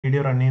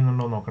Video run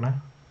ചെയ്യുന്നുണ്ടോ നോക്കണേ.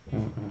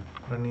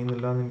 Run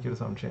ചെയ്യുന്നില്ല എന്ന് എനിക്കൊരു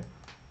സംശയം.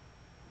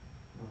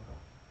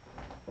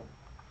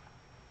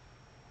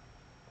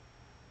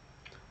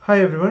 Hi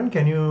everyone,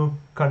 can you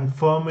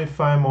confirm if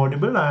I am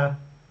audible?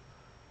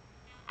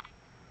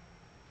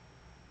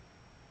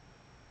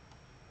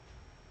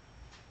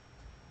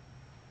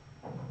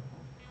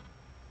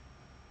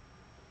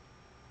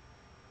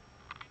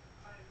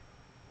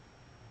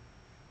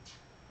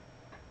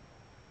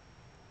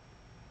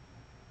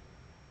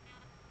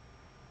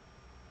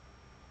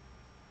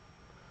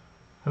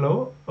 Hello,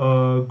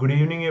 good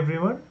evening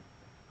everyone.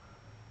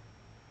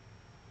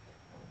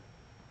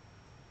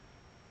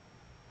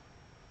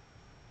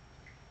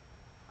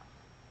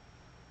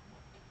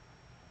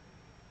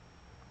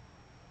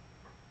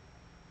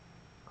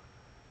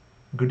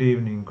 Good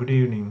evening, good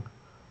evening.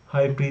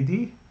 Hi Preeti,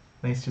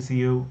 nice to see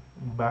you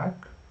back.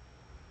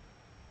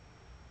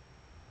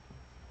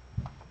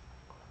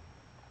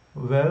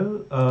 Well,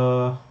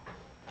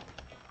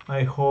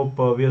 I hope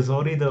we are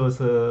sorry there was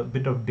a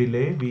bit of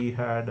delay. We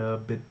had a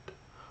bit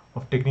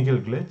of technical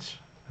glitch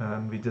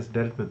and we just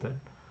dealt with it,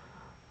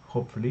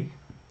 hopefully.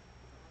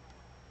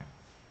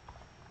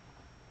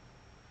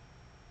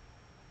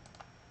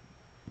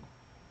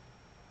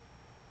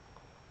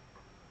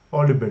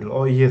 Audible.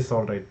 Oh yes,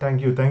 all right. Thank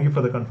you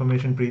for the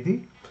confirmation, Preeti.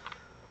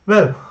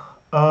 Well,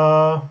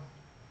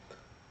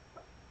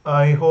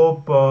 I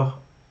hope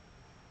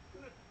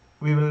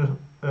we will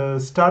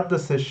start the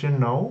session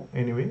now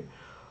anyway.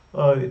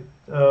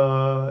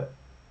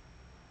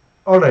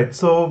 All right,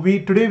 so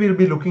today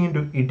we'll be looking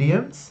into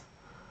idioms,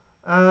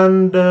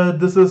 and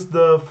this is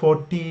the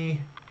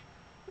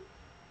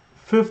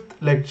 45th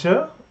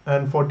lecture,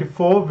 and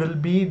 44 will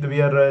be we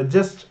are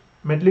just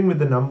meddling with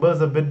the numbers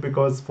a bit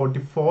because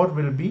 44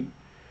 will be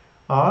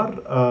our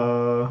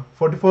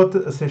 44th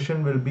session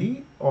will be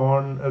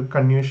on a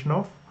continuation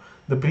of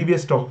the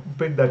previous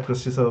topic that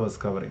Christy sir was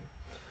covering.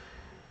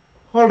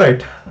 All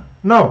right,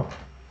 now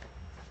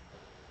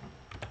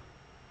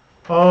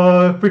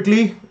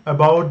quickly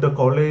about the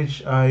college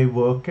I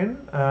work in,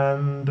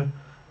 and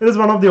it is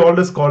one of the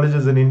oldest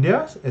colleges in India,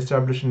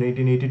 established in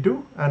 1882,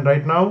 and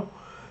right now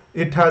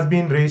it has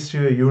been raised to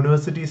a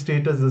university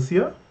status this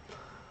year.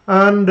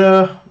 And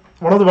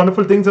one of the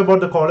wonderful things about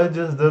the college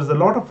is there's a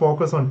lot of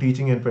focus on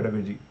teaching and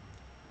pedagogy.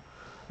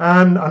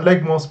 And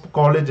unlike most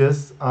colleges,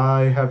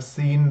 I have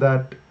seen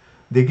that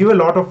they give a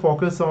lot of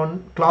focus on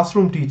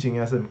classroom teaching,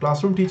 as in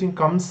classroom teaching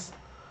comes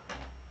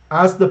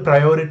as the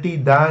priority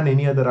than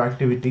any other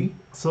activity.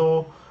 So,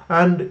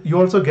 and you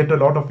also get a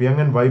lot of young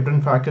and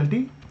vibrant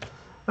faculty.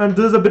 And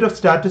there's a bit of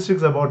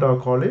statistics about our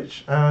college.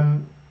 And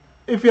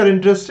if you're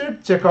interested,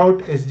 check out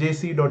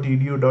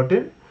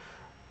sjc.edu.in.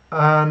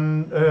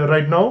 And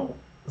right now,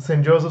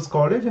 St. Joseph's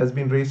College has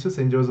been raised to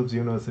St. Joseph's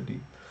University.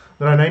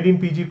 There are 19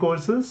 PG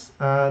courses,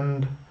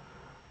 and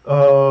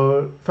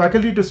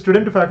faculty to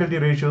student to faculty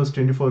ratio is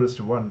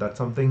 24:1. That's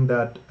something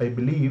that I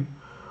believe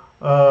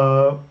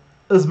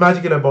is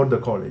magical about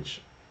the college.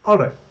 All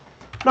right,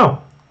 now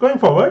going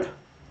forward,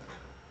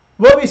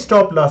 where we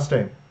stopped last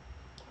time,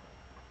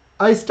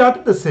 I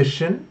started the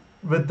session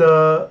with the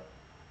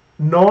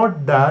note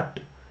that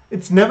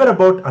it's never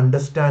about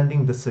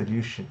understanding the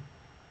solution.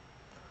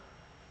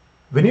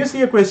 When you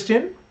see a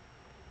question,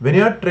 when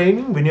you are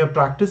training, when you are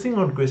practicing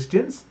on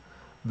questions,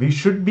 we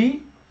should be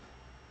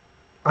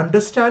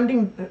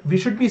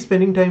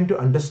spending time to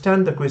understand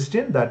the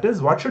question. That is,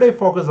 what should I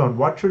focus on?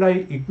 What should I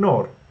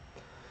ignore?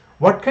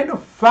 What kind of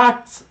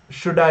facts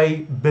should I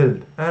build?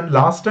 And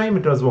last time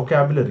it was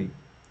vocabulary.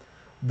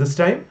 This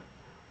time,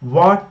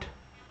 what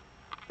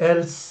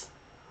else?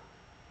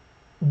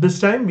 This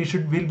time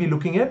we'll be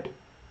looking at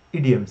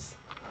idioms.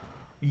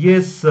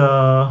 Yes,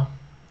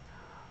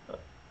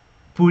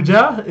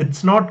 Pooja,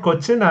 it's not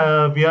Cochin.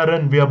 We are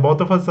both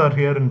of us are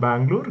here in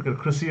Bangalore.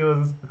 Christy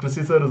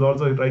sir is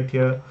also right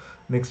here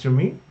next to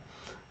me.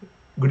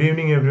 Good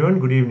evening, everyone.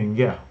 Good evening.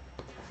 Yeah.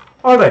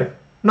 All right.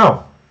 Now,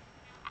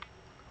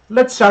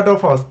 let's start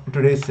off our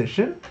today's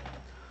session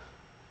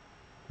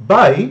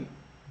by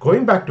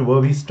going back to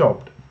where we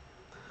stopped.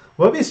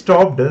 Where we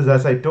stopped is,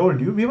 as I told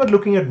you, we were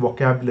looking at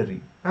vocabulary,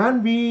 and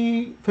we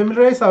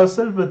familiarize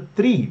ourselves with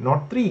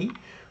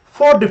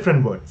four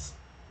different words.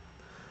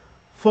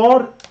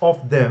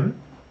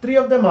 Three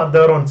of them are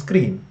there on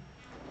screen.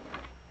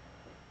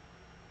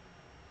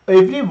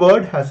 Every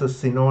word has a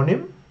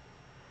synonym,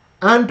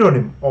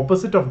 antonym,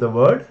 opposite of the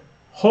word,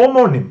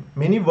 homonym.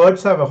 Many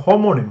words have a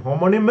homonym.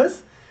 Homonym is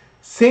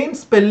same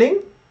spelling,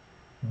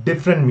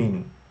 different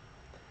meaning.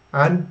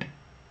 And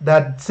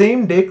that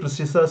same day,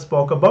 Christy sir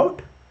spoke about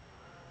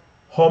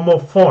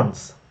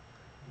homophones.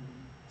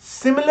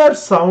 Similar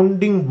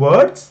sounding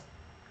words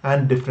and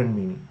different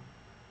meaning.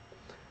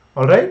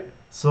 All right.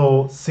 So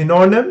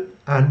synonym,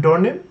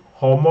 antonym,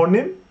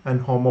 homonym, and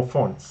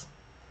homophones.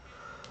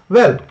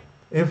 Well,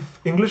 if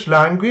English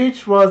language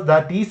was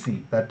that easy,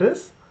 that is,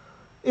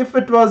 if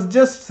it was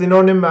just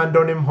synonym,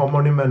 antonym,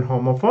 homonym, and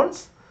homophones,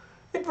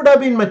 it would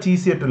have been much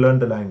easier to learn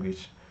the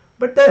language.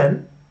 But then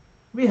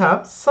we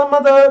have some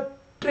other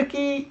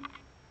tricky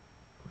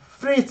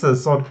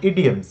phrases or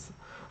idioms.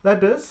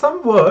 That is, some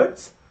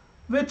words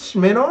which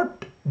may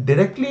not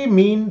directly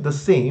mean the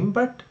same,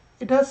 but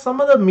it has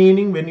some other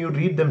meaning when you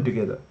read them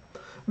together.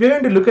 We're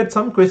going to look at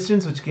some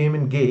questions which came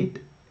in GATE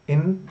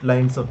in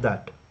lines of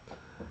that.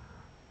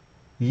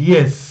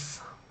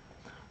 Yes.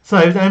 So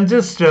I'm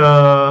just,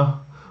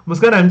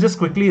 Muskan, I'm just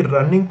quickly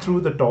running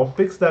through the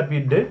topics that we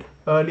did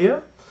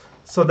earlier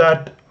so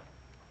that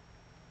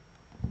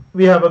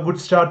we have a good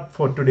start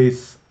for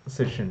today's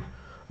session.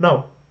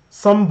 Now,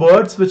 some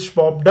words which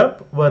popped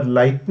up were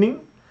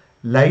lightning,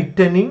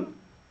 lightening,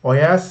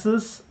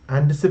 oasis,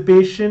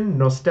 anticipation,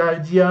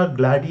 nostalgia,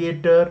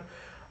 gladiator,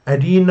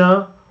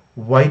 arena,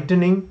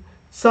 whitening,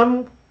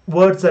 some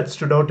words that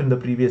stood out in the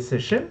previous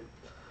session.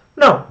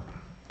 Now,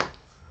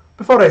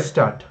 before I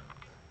start,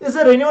 is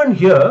there anyone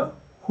here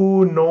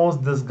who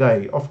knows this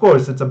guy? Of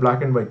course, it's a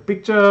black and white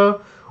picture,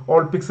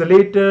 all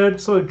pixelated,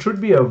 so it should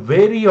be a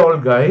very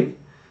old guy.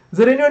 Is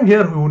there anyone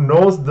here who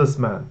knows this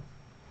man?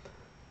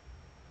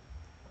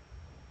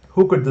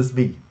 Who could this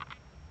be?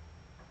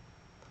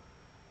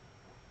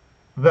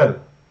 Well,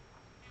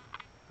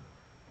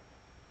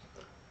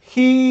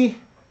 he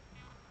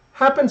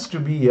happens to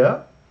be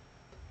a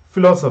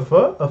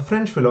philosopher, a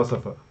French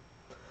philosopher.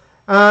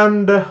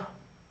 And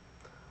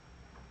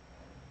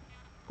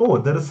oh,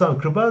 there is some.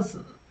 Kripa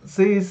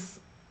says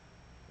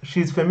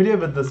she's familiar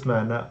with this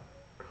man.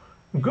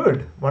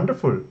 Good,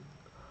 wonderful.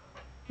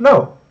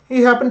 Now,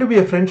 he happened to be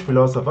a French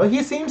philosopher.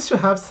 He seems to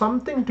have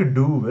something to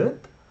do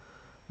with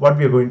what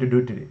we are going to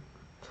do today.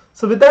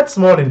 So with that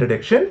small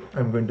introduction,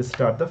 I'm going to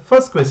start the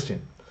first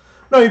question.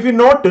 Now, if you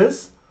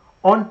notice,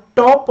 on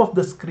top of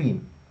the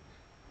screen,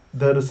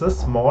 there is a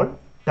small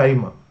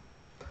timer.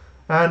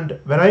 And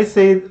when I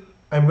say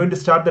I'm going to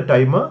start the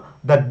timer,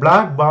 that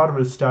black bar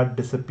will start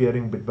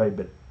disappearing bit by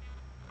bit.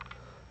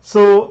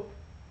 So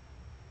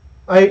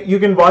you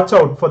can watch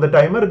out for the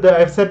timer.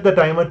 I've set the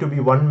timer to be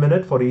 1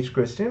 minute for each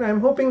question.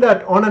 I'm hoping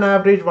that on an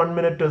average 1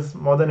 minute is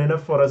more than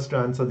enough for us to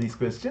answer these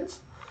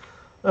questions.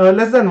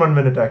 Less than 1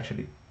 minute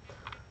actually.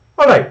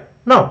 Alright,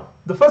 now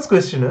the first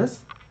question is,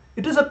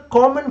 it is a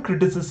common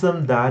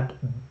criticism that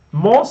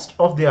most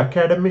of the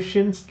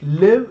academicians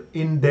live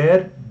in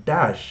their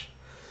dash,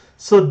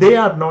 so they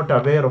are not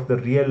aware of the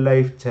real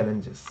life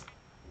challenges.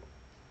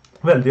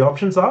 Well, the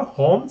options are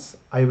homes,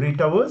 ivory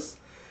towers,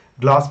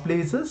 glass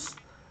places,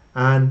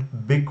 and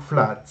big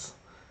flats.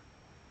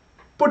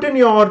 Put in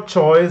your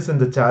choice in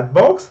the chat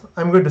box.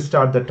 I'm going to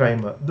start the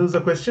timer. This is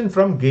a question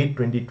from GATE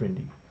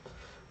 2020.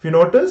 If you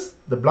notice,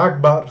 the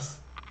black bars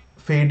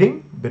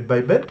fading bit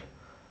by bit,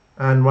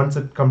 and once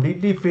it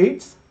completely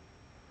fades,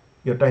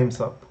 your time's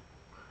up.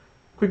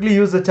 Quickly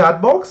use the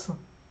chat box,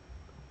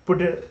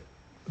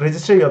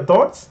 register your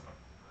thoughts.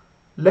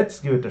 Let's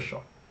give it a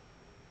shot.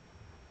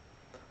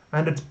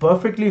 And it's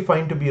perfectly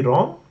fine to be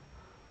wrong,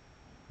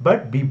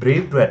 but be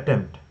brave to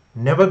attempt.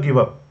 Never give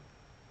up.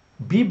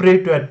 Be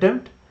brave to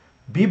attempt.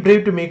 Be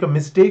brave to make a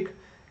mistake,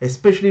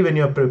 especially when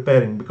you're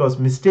preparing, because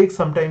mistakes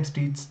sometimes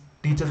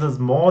teaches us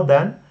more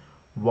than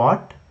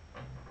what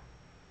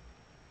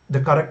the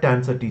correct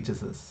answer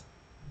teaches us.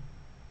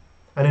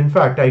 And in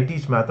fact, I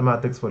teach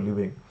mathematics for a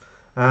living,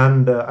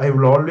 and I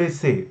will always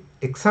say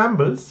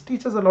examples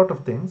teach us a lot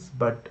of things,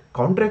 but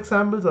counter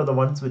examples are the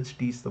ones which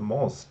teach the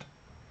most.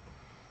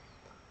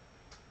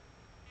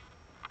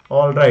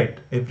 All right,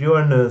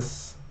 everyone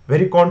is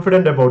very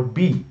confident about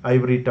B,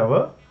 ivory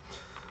tower.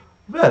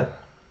 Well,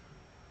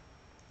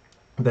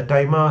 the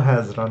timer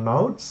has run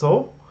out,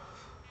 so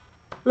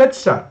let's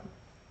start.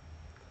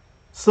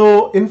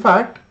 So in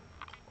fact,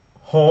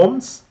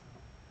 homes,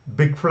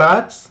 big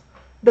flats,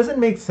 doesn't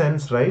make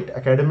sense, right?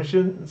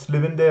 Academicians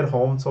live in their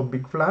homes or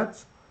big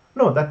flats.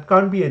 No, that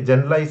can't be a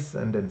generalized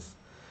sentence.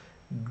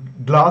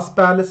 Glass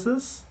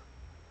palaces.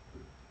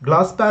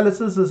 Glass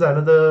palaces is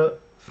another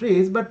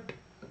phrase, but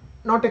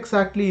not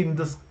exactly in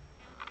this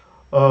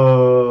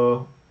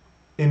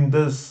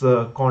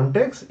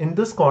context. In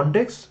this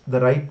context, the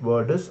right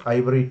word is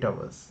ivory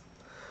towers.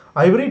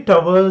 Ivory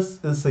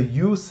towers is a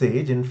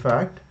usage, in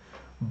fact,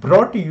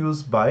 brought to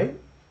use by,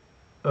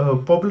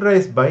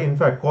 popularized by, in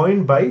fact,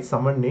 coined by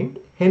someone named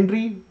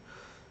Henry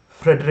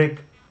Frederick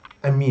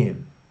Amiel.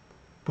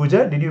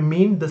 Pooja, did you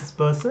mean this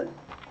person?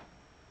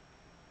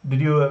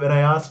 Did you, when I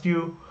asked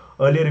you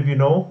earlier if you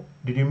know,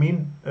 did you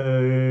mean,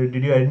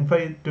 did you identify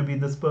it to be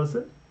this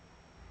person?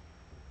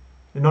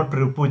 Not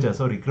Pooja,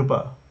 sorry,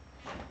 Kripa.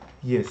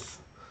 Yes.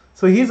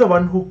 So he's the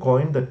one who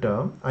coined the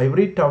term.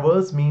 Ivory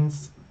towers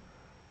means,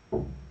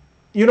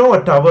 you know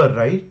a tower,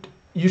 right?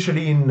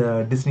 Usually in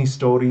Disney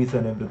stories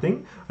and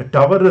everything, a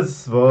tower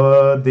is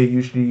where they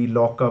usually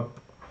lock up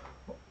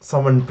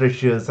someone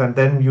precious and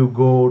then you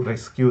go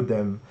rescue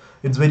them.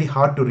 It's very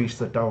hard to reach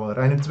the tower,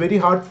 and it's very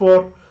hard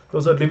for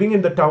those who are living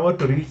in the tower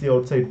to reach the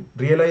outside,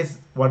 realize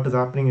what is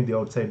happening in the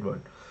outside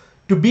world.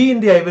 To be in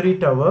the ivory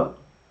tower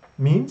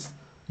means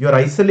you're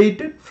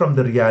isolated from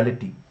the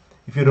reality.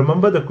 If you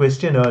remember the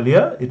question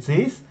earlier, it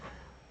says,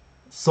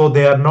 so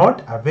they are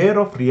not aware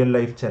of real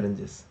life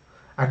challenges.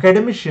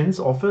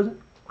 Academicians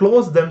often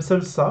close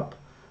themselves up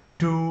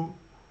to,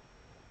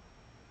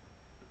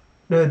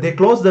 they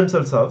close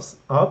themselves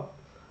up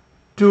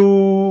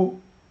to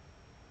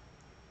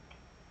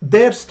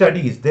their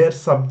studies, their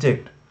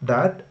subject,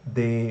 that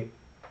they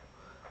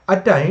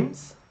at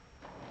times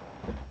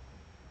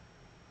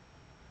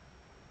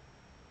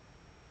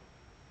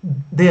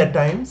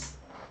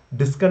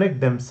disconnect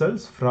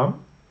themselves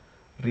from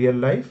real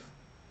life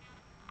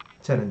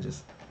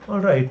challenges. All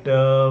right,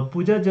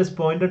 Pooja just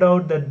pointed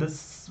out that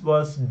this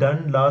was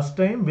done last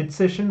time. Which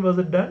session was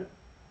it done?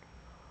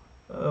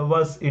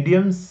 Was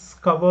idioms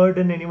covered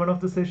in any one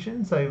of the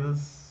sessions? I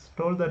was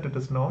told that it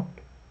is not.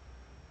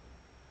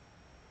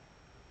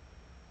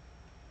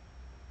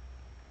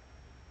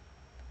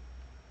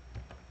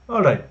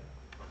 All right.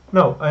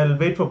 Now I'll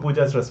wait for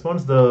Pooja's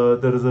response.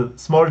 There is a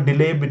small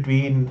delay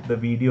between the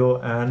video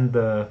and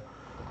the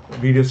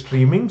video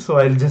streaming, so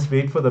I'll just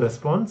wait for the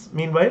response.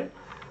 Meanwhile,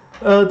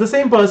 the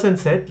same person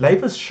said,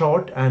 life is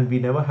short and we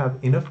never have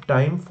enough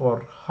time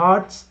for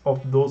hearts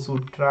of those who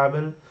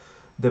travel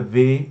the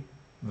way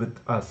with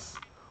us.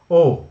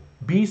 Oh,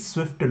 be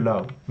swift to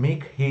love,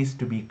 make haste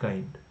to be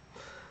kind.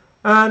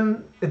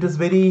 And it is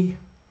very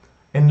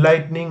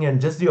enlightening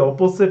and just the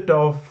opposite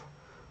of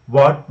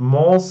what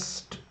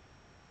most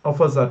of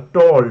us are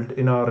told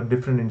in our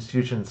different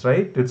institutions,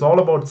 right? It's all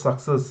about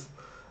success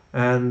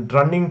and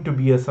running to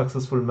be a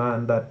successful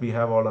man that we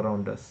have all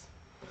around us.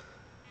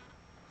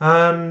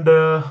 And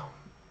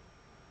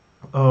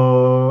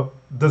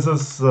this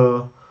is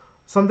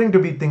something to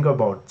be think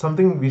about,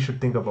 something we should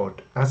think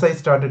about. As I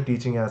started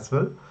teaching as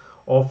well,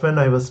 often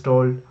I was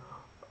told,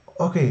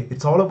 okay,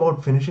 it's all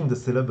about finishing the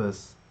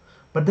syllabus.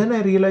 But then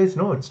I realized,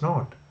 no, it's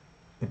not.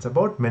 It's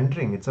about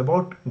mentoring. It's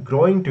about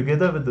growing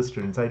together with the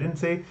students. I didn't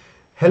say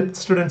help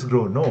students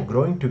grow. No,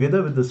 growing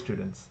together with the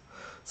students.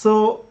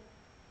 So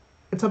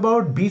it's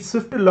about be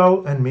swift to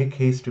love and make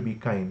haste to be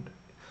kind.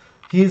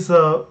 He's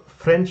a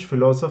French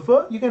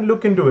philosopher. You can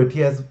look into it. He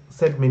has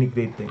said many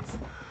great things.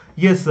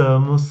 Yes,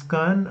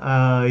 Muskan.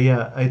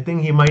 Yeah, I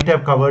think he might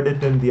have covered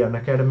it in the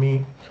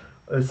Unacademy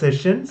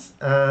sessions.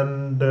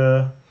 And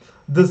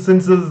this,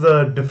 since this is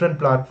a different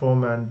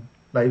platform and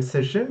live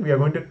session, we are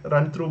going to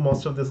run through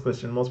most of this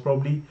question. Most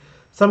probably,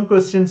 some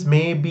questions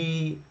may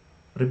be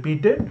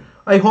repeated.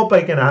 I hope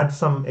I can add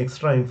some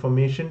extra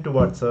information to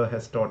what Sir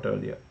has taught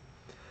earlier.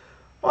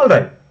 All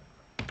right.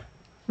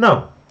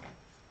 Now,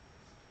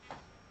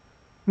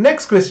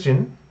 next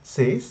question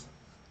says,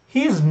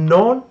 he is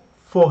known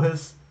for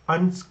his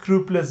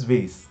unscrupulous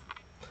ways.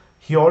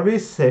 He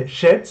always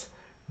sheds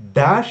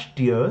dash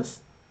tears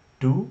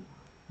to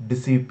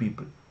deceive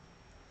people.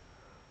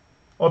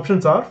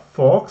 Options are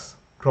fox,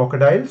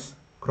 crocodiles,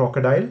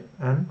 crocodile,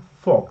 and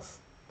fox.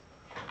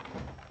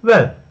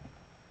 Well,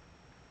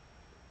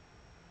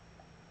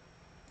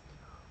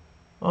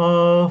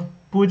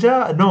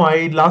 Pooja, no,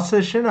 last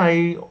session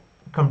I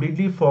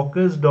completely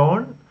focused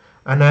on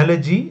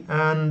analogy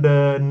and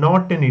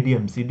not in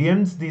idioms.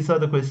 Idioms, these are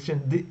the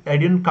questions. I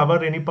didn't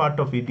cover any part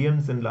of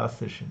idioms in last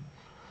session.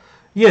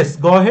 Yes,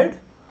 go ahead.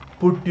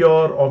 Put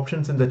your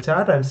options in the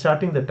chat. I'm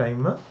starting the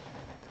timer.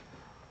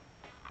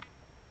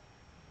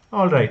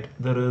 All right,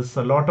 there is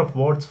a lot of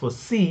votes for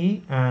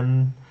C,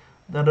 and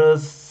there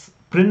is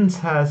Prince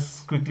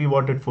has quickly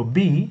voted for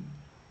B.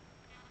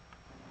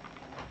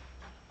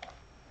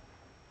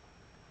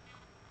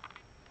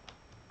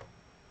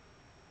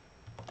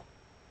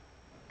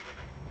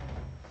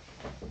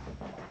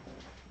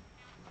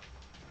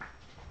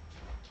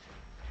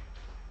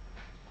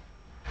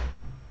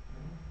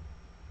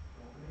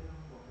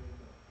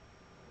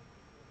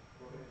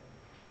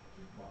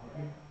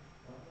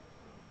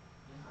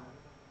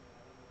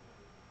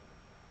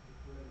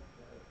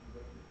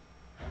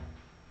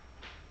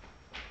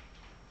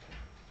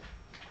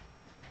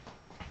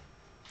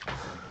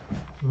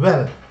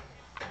 Well,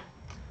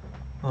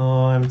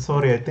 I'm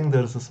sorry. I think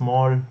there's a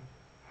small.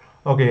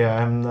 Okay,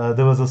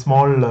 there was a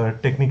small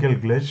technical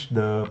glitch.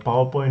 The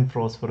PowerPoint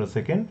froze for a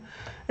second.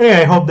 Anyway,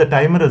 I hope the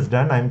timer is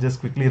done. I'm just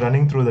quickly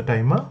running through the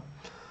timer.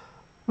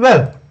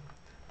 Well,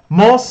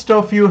 most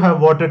of you have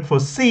voted for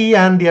C,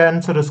 and the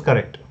answer is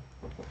correct.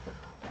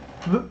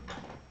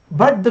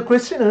 But the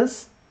question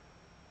is,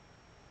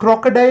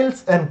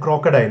 crocodiles and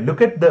crocodile.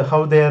 Look at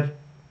how they're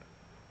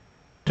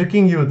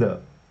tricking you there.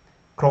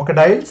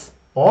 Crocodiles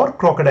or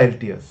crocodile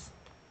tears.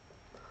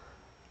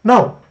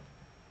 Now,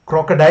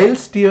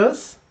 crocodile's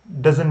tears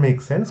doesn't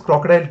make sense.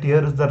 Crocodile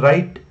tear is the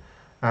right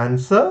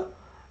answer.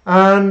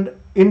 And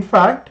in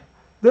fact,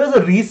 there's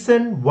a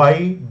reason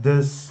why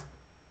this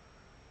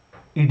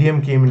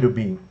idiom came into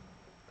being.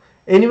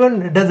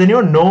 Does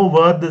anyone know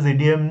where this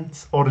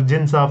idiom's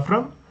origins are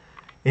from?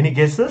 Any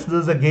guesses?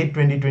 This is a GATE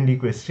 2020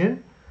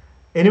 question.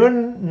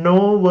 Anyone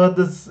know where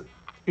this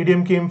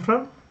idiom came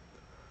from?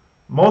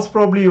 Most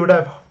probably you would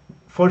have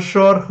for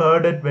sure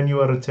heard it when you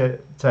were a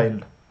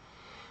child.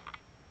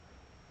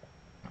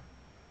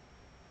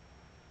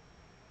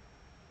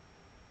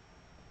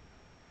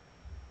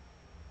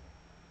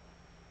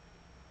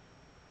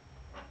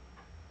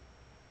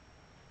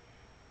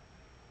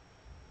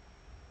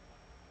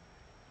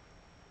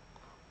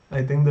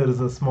 I think there is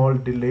a small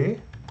delay.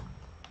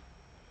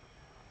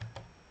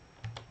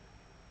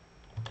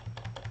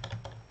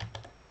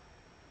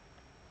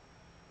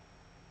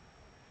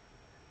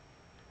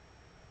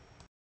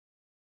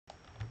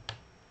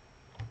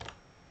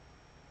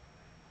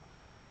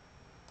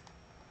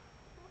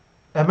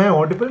 Am I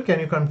audible? Can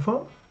you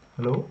confirm?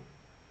 Hello?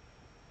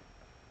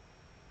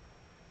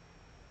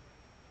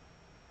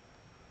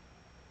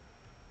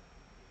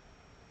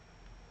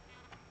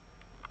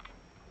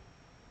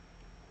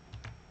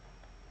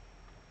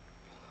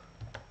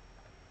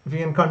 If you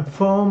can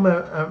confirm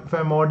if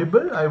I'm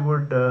audible, I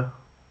would.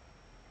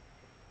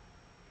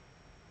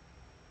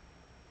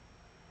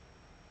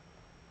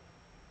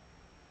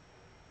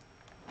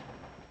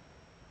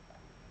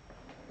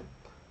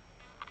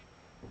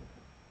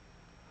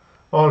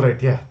 All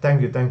right, yeah,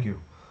 thank you, thank you.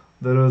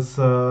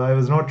 I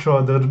was not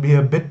sure there would be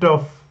a bit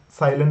of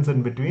silence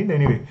in between.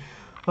 Anyway,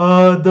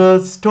 the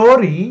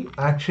story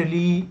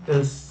actually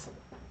is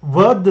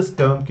where this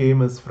term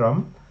came is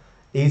from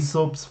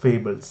Aesop's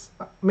fables.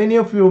 Many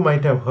of you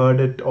might have heard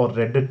it or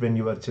read it when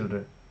you were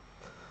children.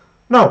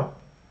 Now,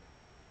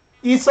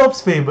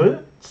 Aesop's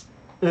fable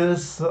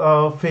is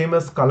a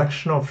famous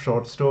collection of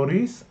short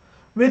stories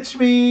which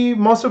we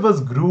most of us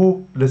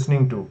grew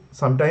listening to.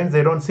 Sometimes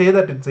they don't say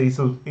that it's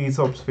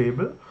Aesop's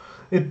fable.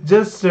 It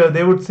just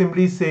they would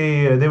simply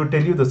say they would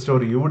tell you the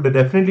story. You would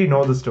definitely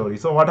know the story.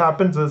 So what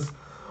happens is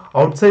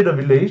outside a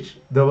village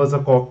there was a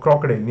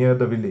crocodile near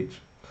the village,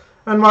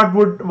 and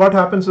what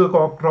happens to the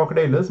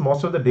crocodile is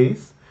most of the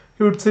days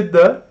he would sit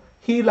there.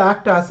 He'll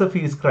act as if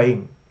he is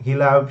crying.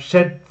 He'll have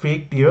shed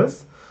fake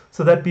tears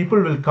so that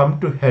people will come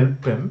to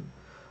help him.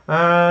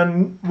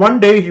 And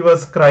one day he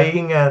was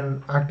crying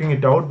and acting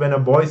it out when a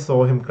boy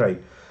saw him cry.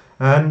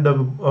 And the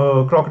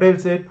crocodile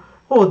said,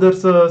 "Oh,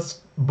 there's a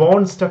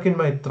bone stuck in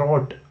my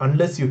throat.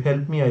 Unless you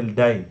help me, I'll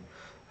die."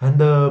 And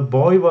the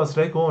boy was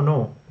like, "Oh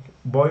no."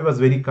 Boy was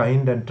very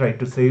kind and tried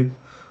to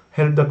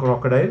help the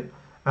crocodile.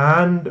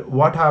 And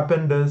what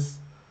happened is,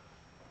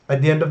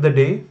 at the end of the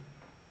day,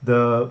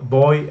 the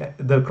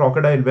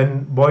crocodile,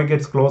 when boy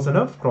gets close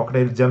enough,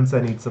 crocodile jumps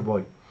and eats the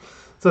boy.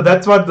 So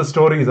that's what the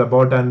story is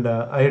about, and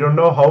I don't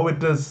know how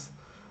it is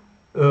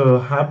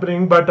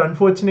happening, but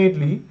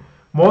unfortunately,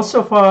 most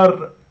of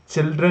our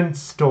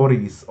children's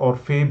stories or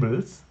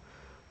fables,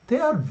 they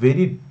are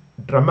very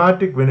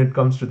dramatic when it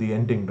comes to the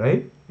ending,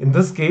 right? In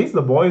this case,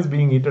 the boy is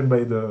being eaten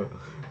by the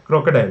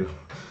crocodile,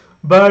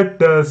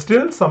 but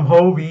still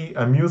somehow we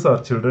amuse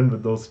our children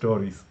with those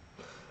stories.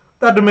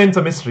 That remains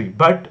a mystery,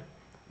 but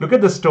look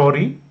at the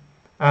story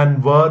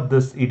and where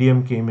this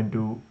idiom came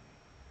into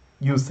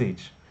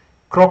usage.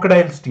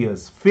 Crocodile's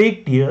tears,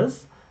 fake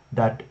tears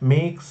that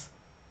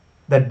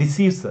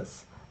deceives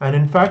us. And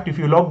in fact, if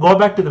you go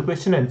back to the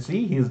question and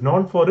see, he is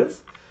known for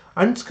his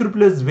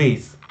unscrupulous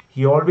ways.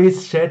 He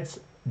always sheds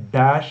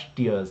dash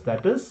tears,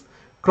 that is,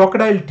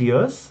 crocodile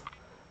tears,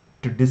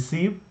 to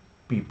deceive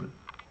people.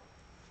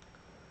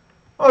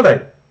 All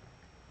right.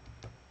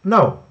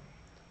 Now,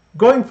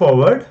 going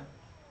forward,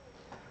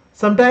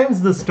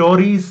 sometimes the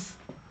stories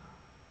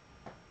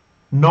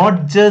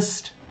not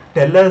just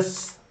tell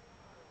us,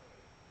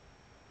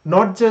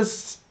 not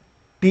just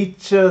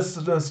teach us,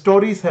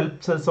 stories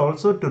helps us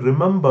also to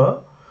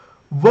remember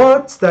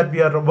words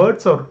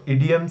or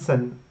idioms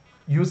and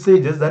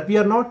usages that we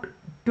are not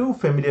too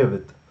familiar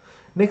with.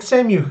 Next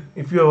time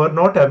if you are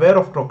not aware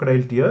of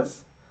crocodile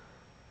tears,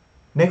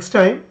 next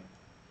time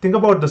think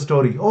about the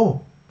story.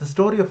 Oh, the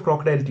story of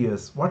crocodile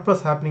tears. What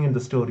was happening in the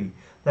story?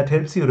 That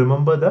helps you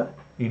remember the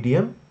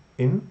idiom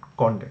in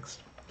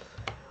context.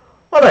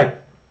 All right.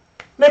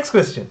 Next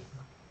question.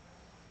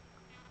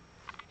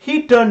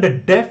 He turned a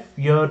deaf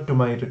ear to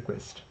my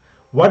request.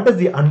 What does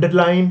the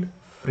underlined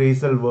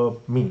phrasal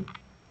verb mean?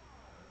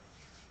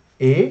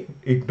 A.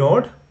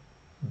 Ignored.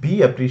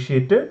 B.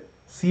 Appreciated.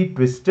 C.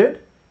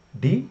 Twisted.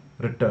 D.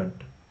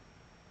 Returned.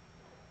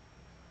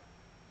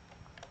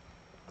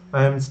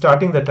 I am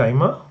starting the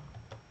timer.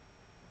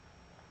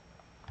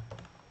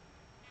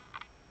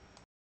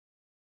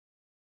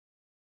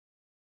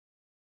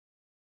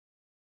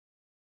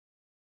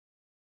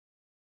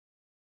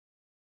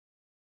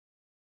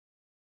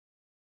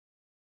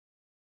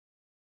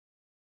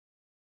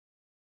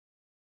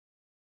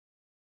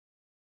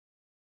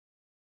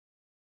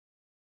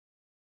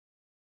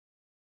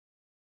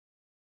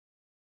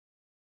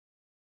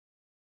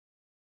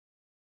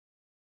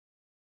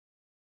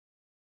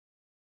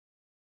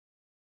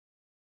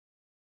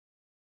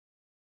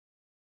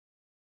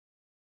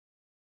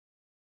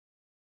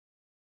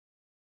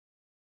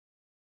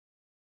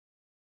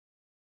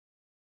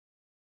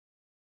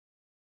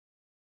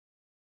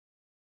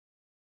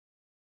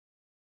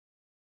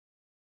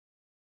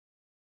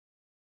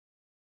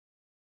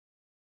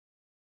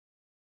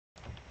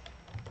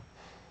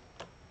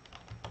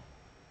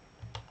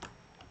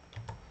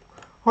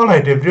 All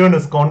right, everyone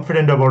is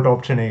confident about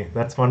option A.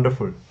 That's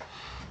wonderful.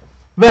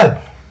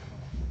 Well,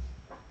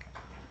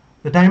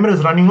 the timer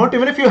is running out.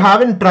 Even if you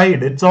haven't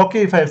tried, it's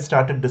okay if I've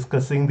started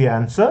discussing the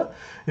answer.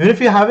 Even if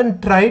you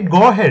haven't tried,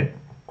 go ahead.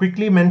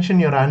 Quickly mention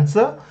your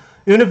answer,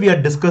 even if we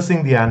are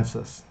discussing the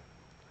answers.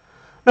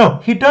 Now,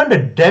 he turned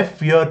a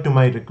deaf ear to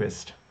my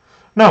request.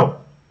 Now,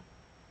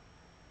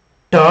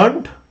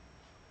 turned,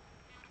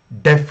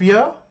 deaf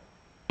ear,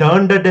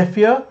 turned a deaf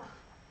ear.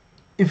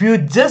 If you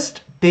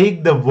just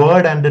take the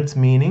word and its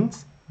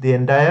meanings, the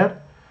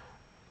entire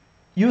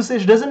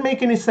usage doesn't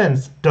make any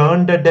sense.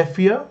 Turned a deaf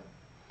ear,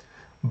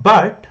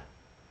 but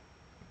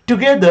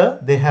together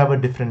they have a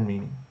different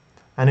meaning.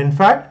 And in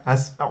fact,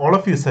 as all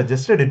of you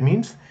suggested, it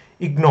means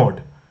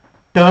ignored.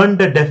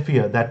 Turned a deaf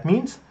ear. That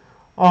means,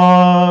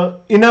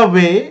 in a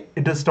way,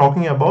 it is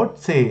talking about,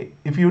 say,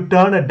 if you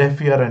turn a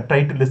deaf ear and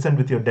try to listen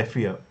with your deaf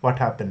ear, what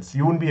happens?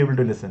 You won't be able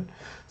to listen.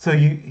 So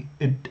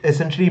it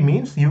essentially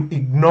means you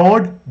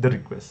ignored the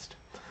request.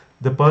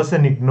 The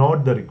person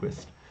ignored the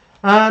request.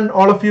 And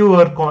all of you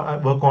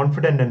were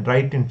confident and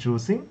right in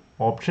choosing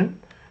option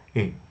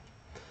A.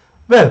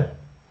 Well,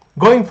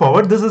 going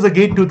forward, this is a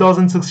GATE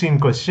 2016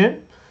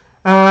 question.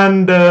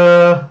 And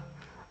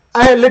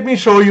let me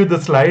show you the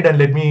slide and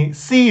let me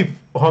see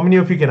how many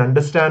of you can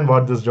understand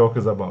what this joke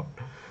is about.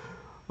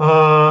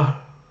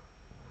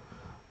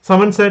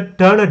 Someone said,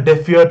 turn a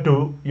deaf ear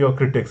to your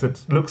critics.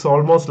 It looks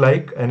almost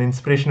like an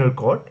inspirational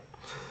quote.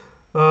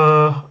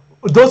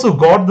 Those who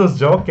got this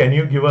joke, can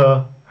you give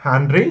a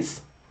hand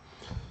raise?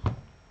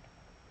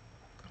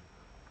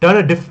 Turn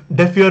a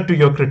deaf ear to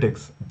your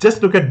critics.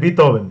 Just look at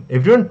Beethoven.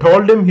 Everyone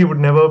told him he would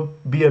never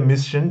be a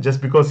musician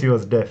just because he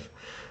was deaf.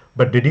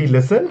 But did he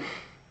listen?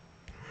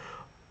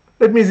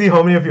 Let me see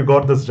how many of you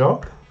got this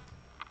joke.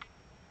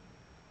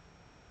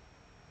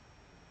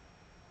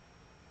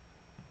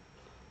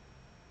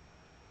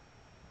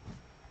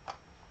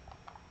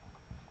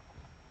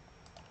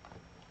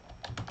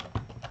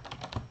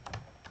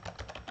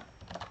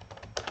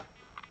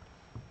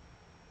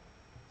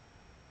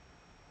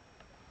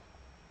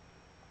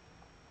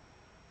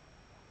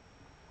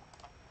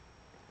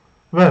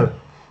 Well,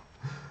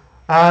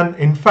 and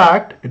in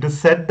fact, it is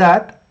said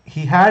that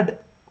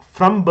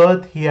from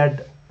birth, he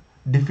had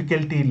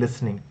difficulty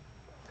listening.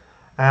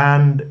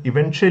 And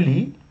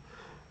eventually,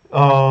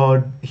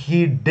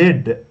 he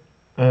did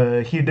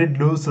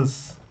lose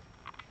his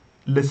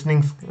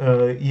listening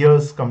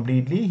ears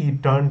completely. He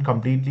turned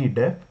completely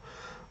deaf.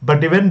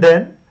 But even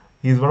then,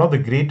 he's one of the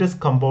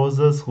greatest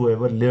composers who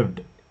ever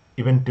lived,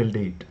 even till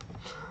date.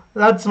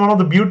 That's one of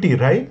the beauty,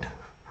 right?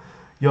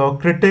 Your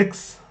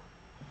critics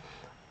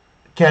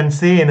can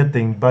say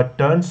anything, but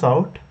turns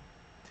out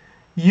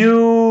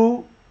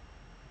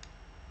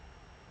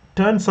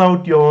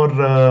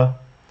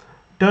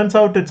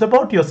it's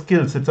about your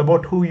skills. It's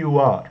about who you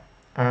are.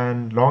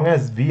 And long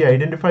as we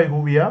identify who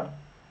we are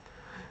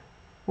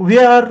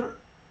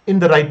in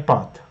the right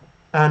path,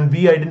 and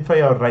we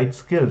identify our right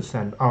skills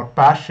and our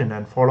passion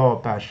and follow our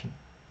passion.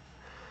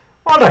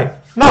 All right,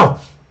 now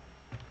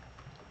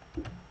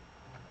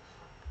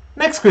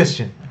next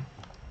question.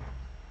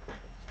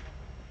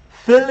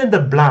 Fill in the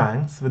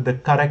blanks with the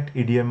correct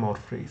idiom or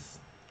phrase.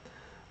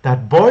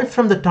 That boy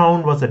from the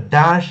town was a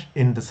dash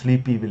in the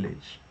sleepy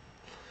village.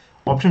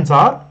 Options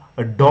are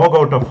a dog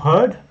out of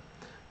herd,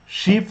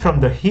 sheep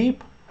from the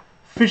heap,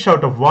 fish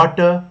out of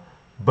water,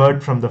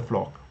 bird from the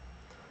flock.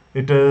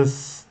 It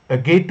is a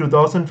GATE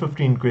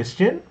 2015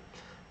 question.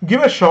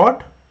 Give a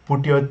shot,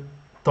 put your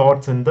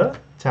thoughts in the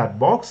chat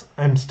box.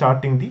 I'm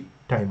starting the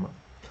timer.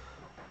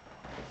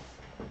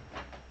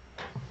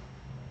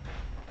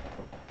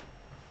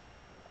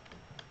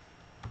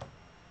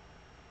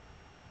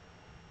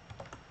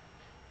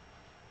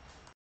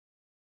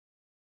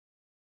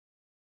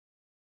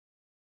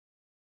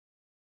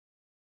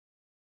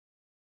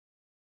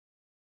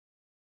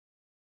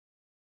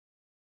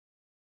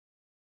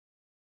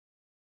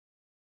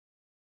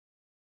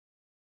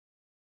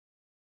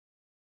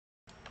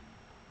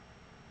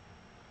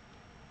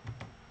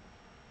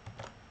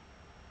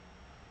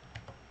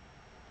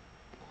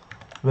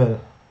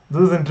 Well,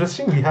 this is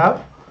interesting. We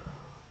have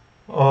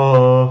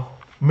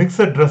mixed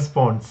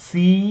response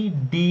C,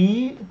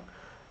 D,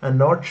 and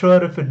not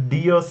sure if it's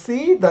D or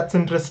C. That's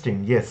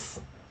interesting.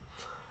 Yes.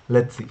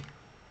 Let's see.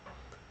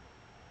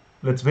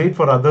 Let's wait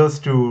for others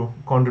to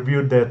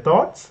contribute their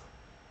thoughts.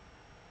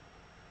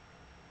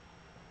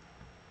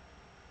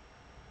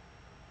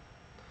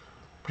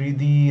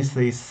 Preeti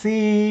says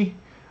C.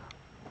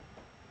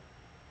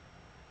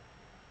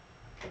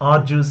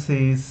 Arju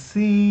says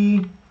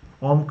C.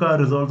 Omkar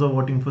is also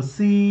voting for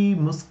C.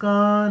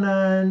 Muskan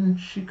and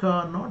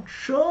Shika, not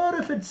sure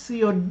if it's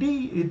C or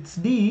D. It's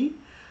D.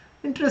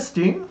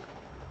 Interesting.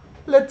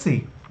 Let's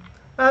see.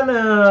 And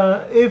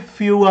if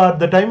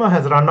the timer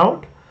has run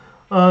out,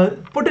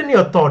 put in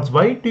your thoughts.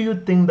 Why do you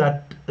think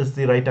that is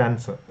the right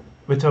answer?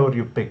 Whichever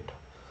you picked.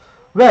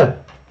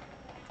 Well,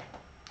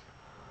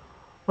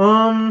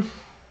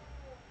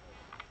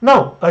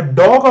 now a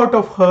dog out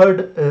of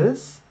herd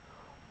is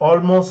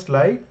almost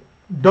like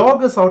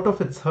dog is out of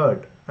its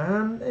herd.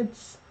 And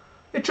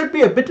it should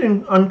be a bit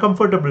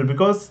uncomfortable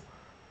because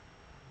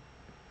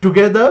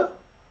together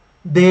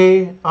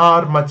they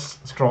are much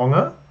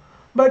stronger,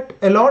 but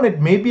alone it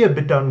may be a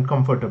bit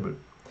uncomfortable.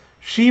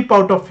 Sheep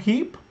out of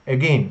heap,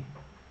 again,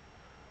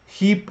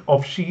 heap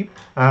of sheep,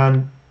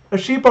 and a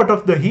sheep out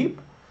of the heap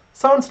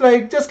sounds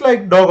like just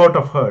like dog out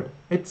of herd.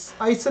 It's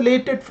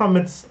isolated from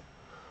its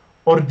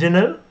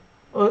original.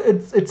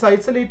 It's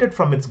isolated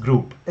from its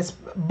group.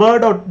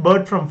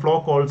 Bird from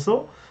flock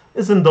also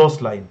is in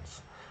those lines.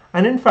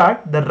 And in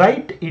fact, the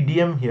right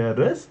idiom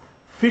here is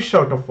fish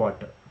out of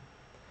water.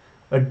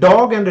 A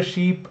dog and a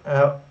sheep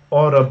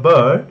or a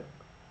bird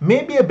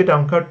may be a bit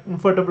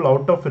uncomfortable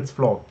out of its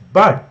flock,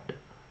 but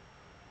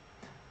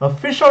a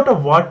fish out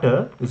of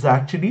water is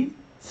actually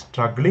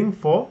struggling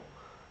for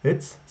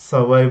its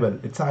survival.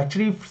 It's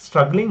actually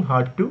struggling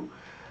hard to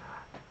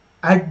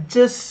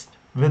adjust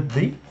with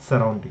the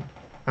surrounding.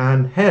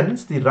 And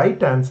hence the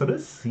right answer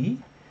is C,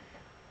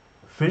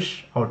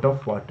 fish out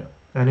of water.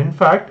 And in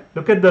fact,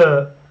 look at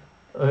the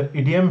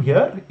idiom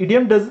here.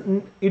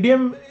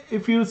 Idiom,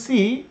 if you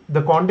see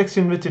the context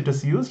in which it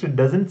is used, it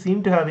doesn't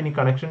seem to have any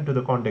connection to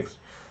the context.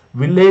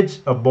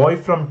 Village, a boy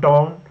from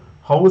town,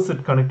 how is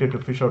it connected to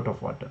fish out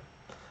of water?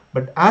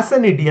 But as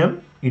an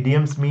idiom,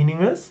 idiom's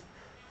meaning is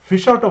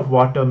fish out of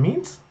water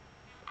means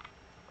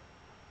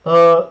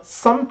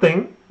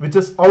something which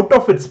is out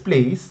of its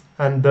place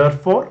and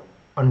therefore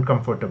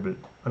uncomfortable.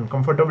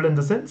 Uncomfortable in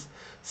the sense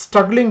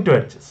struggling to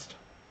adjust.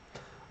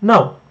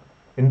 Now,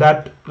 in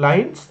that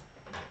lines,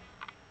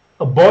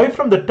 a boy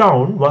from the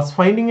town was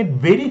finding it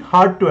very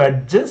hard to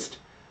adjust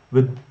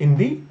in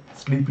the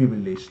sleepy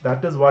village.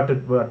 That is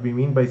what we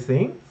mean by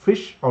saying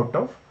fish out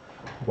of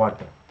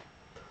water.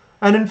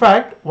 And in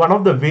fact, one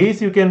of the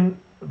ways you can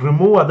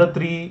remove other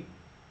three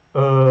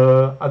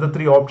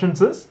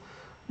options is,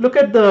 look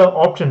at the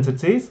options. It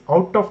says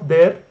out of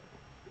their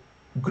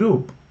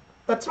group.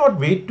 That's not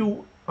way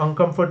too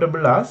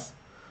uncomfortable as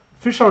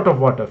fish out of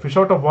water. Fish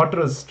out of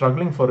water is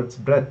struggling for its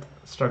breath,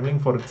 struggling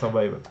for its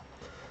survival.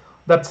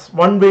 That's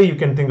one way you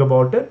can think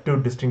about it to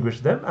distinguish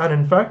them. And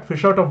in fact,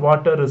 fish out of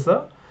water is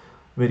a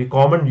very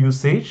common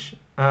usage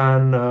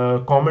and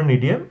common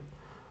idiom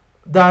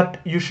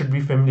that you should be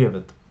familiar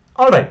with.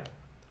 All right.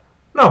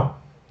 Now,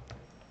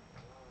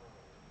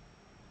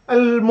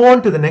 I'll move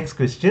on to the next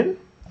question.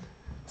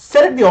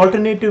 Select the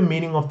alternative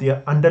meaning of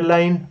the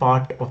underlined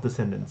part of the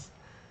sentence.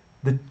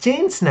 The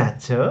chain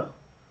snatcher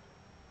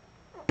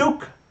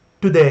took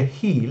to their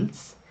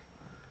heels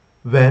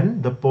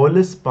when the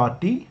police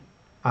party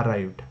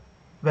arrived.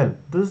 Well,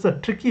 this is a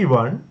tricky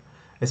one,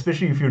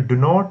 especially if you do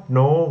not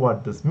know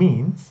what this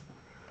means.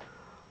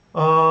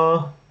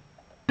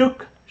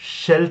 Took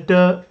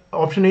shelter.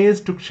 Option A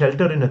is took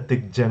shelter in a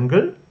thick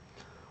jungle.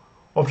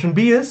 Option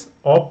B is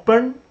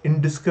open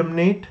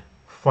indiscriminate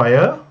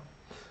fire.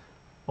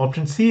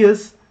 Option C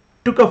is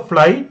took a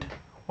flight.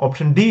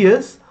 Option D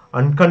is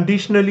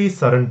unconditionally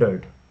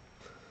surrendered.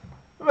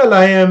 Well,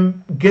 I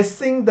am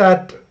guessing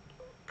that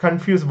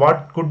confused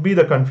what could be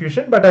the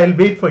confusion, but I'll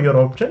wait for your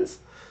options,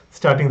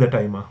 starting the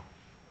timer.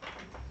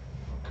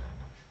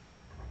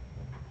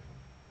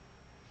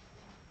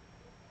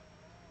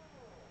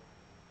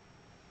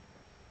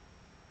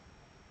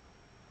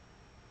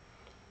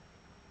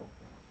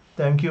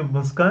 Thank you,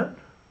 Muskan.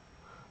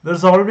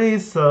 There's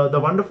always the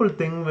wonderful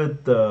thing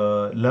with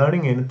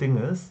learning anything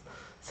is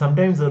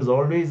sometimes there's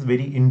always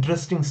very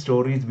interesting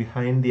stories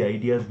behind the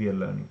ideas we are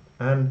learning.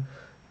 And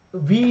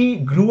we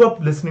grew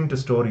up listening to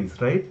stories,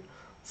 right?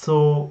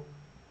 So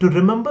to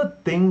remember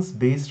things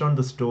based on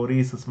the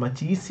stories is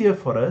much easier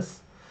for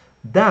us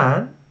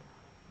than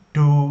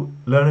to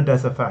learn it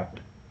as a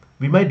fact.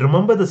 We might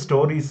remember the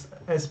stories,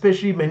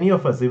 especially many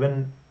of us,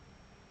 even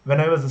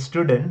when I was a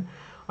student,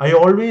 I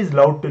always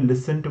loved to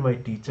listen to my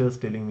teachers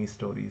telling me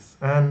stories.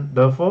 And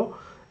therefore,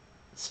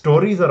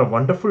 stories are a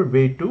wonderful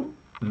way to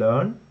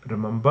learn,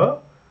 remember,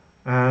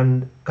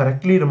 and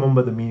correctly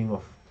remember the meaning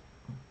of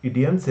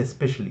idioms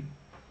especially.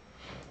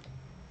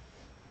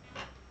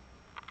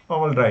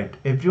 All right,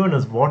 everyone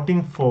is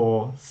voting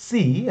for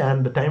C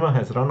and the timer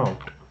has run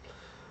out.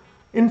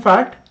 In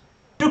fact,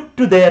 took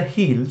to their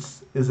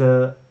heels is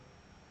a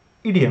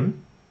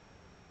idiom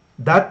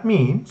that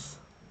means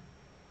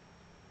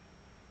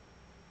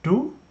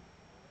to,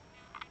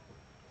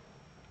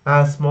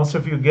 as most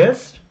of you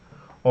guessed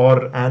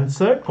or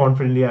answered,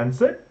 confidently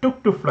answered,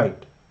 took to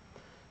flight,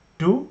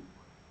 to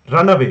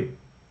run away,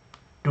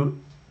 to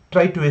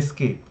try to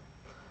escape.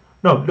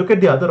 Now look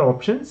at the other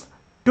options.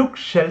 Took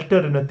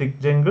shelter in a thick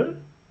jungle.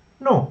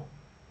 No,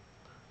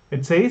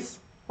 it says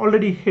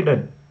already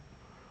hidden.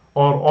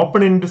 Or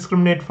open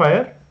indiscriminate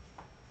fire,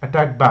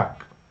 attack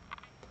back.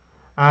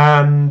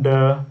 And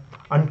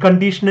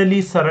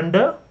unconditionally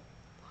surrender,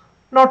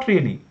 not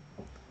really.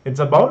 It's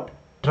about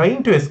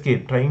trying to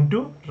escape, trying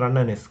to run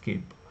and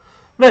escape.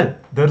 Well,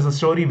 there's a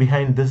story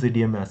behind this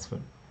idiom as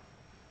well.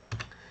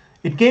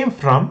 It came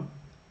from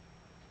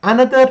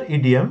another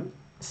idiom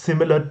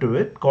similar to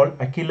it called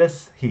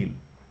Achilles heel.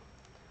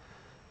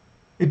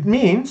 It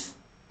means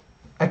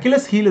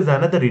Achilles heel is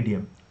another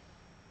idiom.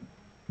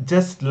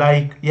 Just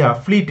like, yeah,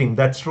 fleeting,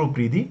 that's true,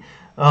 Preeti.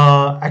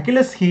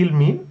 Achilles heel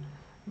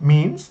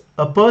means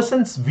a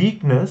person's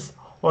weakness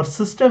or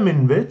system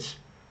which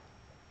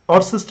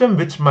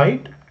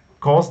might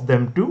cause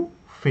them to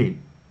fail.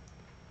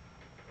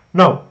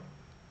 Now,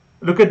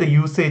 look at the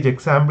usage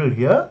example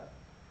here.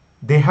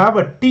 They have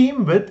a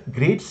team with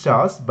great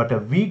stars but a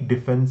weak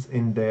defense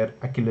in their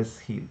Achilles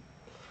heel.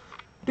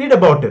 Read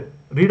about it.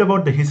 Read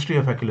about the history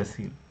of Achilles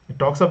heel. It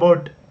talks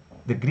about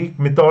the Greek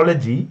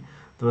mythology.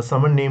 There was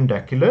someone named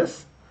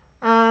Achilles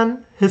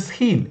and his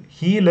heel.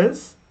 Heel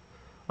is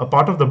a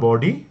part of the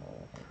body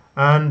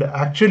And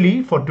actually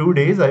for 2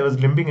 days I was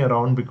limping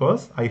around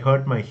because I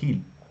hurt my heel.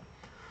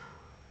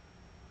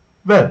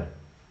 Well,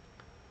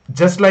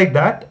 just like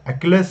that,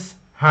 Achilles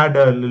had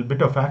a little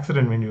bit of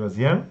accident when he was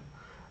young,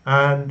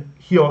 and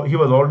he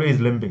was always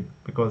limping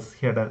because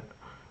he had a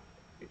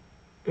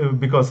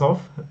because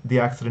of the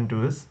accident to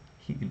his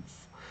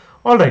heels.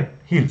 All right,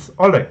 heels.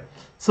 All right.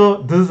 So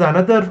this is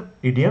another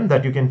idiom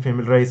that you can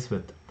familiarize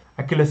with.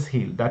 Achilles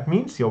heel. That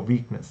means your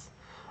weakness.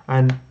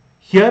 And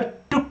here,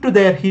 took to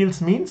their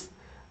heels means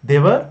they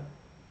were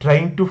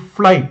trying to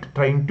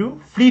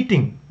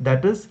fleeting.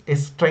 That is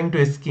trying to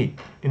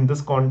escape. In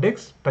this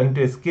context, trying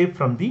to escape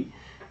from the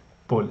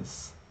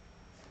police.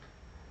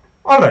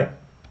 All right.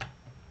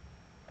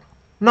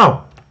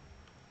 Now,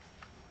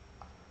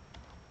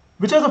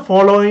 which of the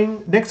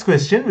following, next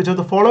question, which of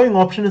the following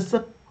option is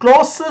the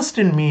closest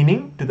in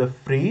meaning to the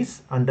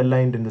phrase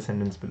underlined in the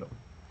sentence below?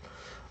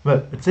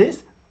 Well, it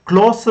says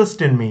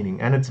closest in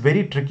meaning, and it's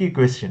very tricky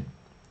question.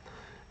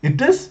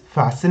 It is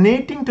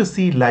fascinating to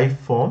see life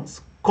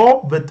forms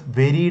cope with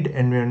varied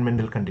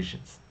environmental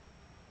conditions.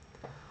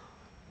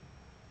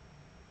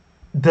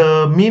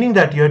 The meaning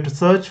that you have to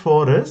search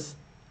for is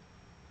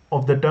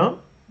of the term,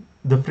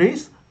 the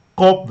phrase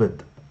cope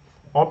with.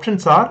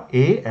 Options are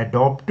A,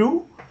 adopt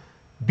to,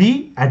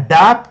 B,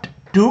 adapt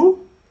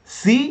to,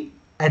 C,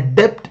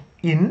 adept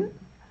in,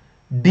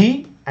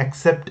 D,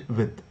 accept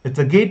with. It's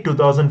a GATE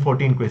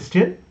 2014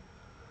 question.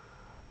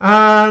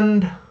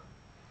 And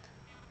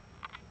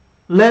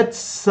I'll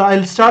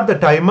start the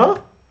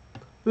timer.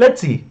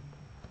 Let's see.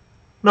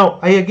 Now,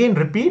 I again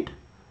repeat,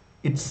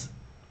 it's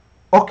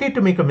okay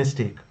to make a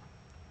mistake.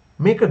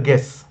 Make a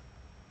guess.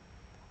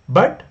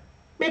 But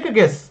make a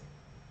guess.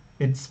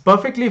 It's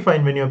perfectly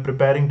fine when you're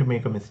preparing to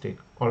make a mistake.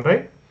 All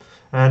right.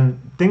 And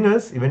thing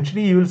is,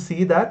 eventually you will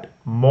see that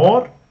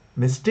more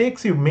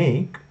mistakes you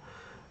make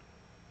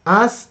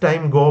as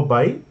time go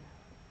by,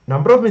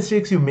 number of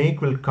mistakes you make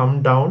will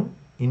come down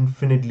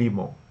infinitely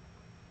more.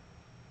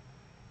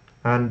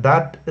 And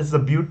that is the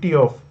beauty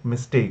of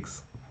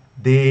mistakes.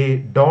 They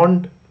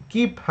don't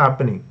keep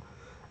happening.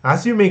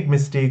 As you make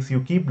mistakes,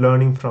 you keep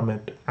learning from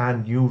it,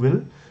 and you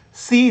will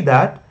see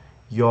that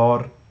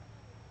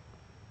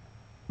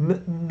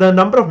the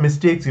number of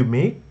mistakes you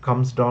make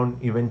comes down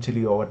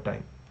eventually over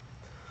time.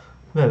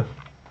 Well,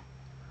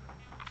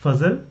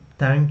 Fazal,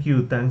 thank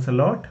you. Thanks a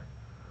lot.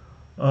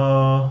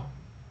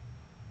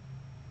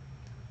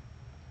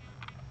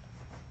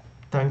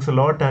 Thanks a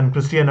lot. And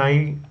Christy and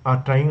I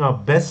are trying our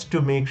best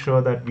to make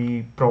sure that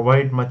we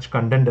provide much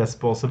content as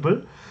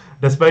possible.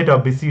 Despite our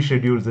busy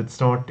schedules, it's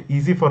not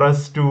easy for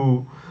us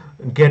to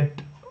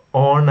get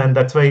on. And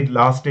that's why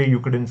last day you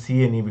couldn't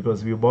see any,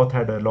 because we both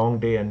had a long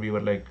day and we were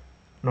like,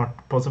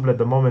 not possible at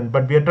the moment.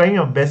 But we are trying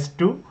our best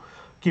to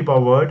keep our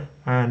word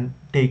and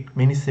take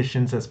many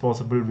sessions as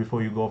possible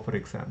before you go for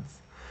exams.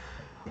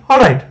 All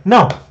right,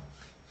 now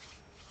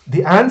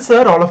the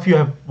answer all of you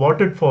have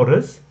voted for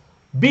is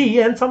B,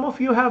 and some of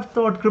you have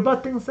thought,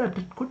 Kripa thinks that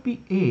it could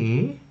be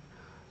A.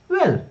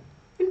 Well,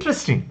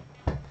 interesting.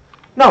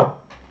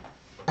 Now,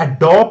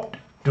 adopt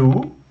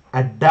to,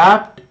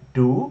 adapt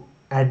to,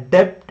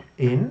 adept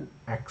in,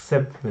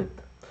 accept with.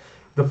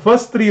 The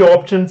first three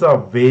options are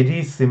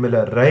very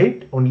similar,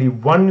 right? Only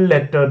one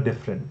letter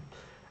different.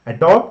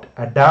 Adopt,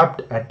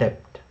 adapt,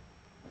 adept.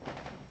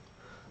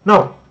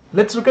 Now,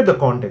 let's look at the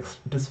context.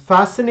 It is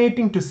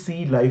fascinating to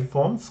see life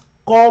forms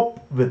cope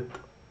with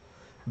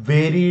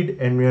varied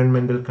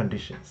environmental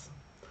conditions.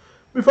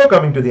 Before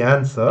coming to the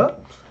answer,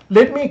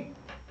 let me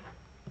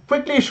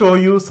quickly show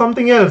you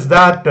something else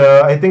that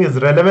I think is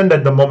relevant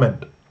at the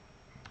moment.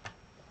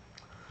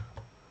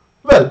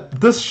 Well,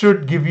 this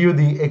should give you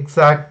the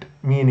exact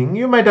meaning.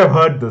 You might have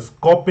heard this,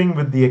 coping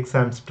with the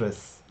exam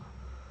stress.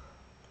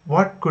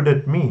 What could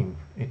it mean?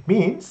 It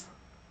means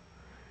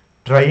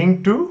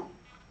trying to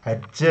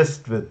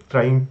adjust with,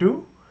 trying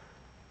to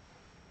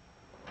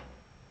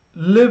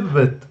live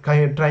with,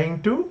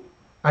 trying to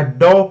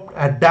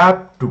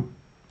adapt to.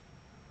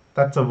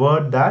 That's a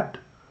word that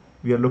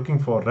we are looking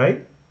for,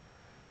 right?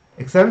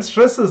 Exam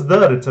stress is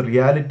there, it's a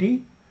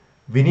reality.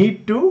 We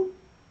need to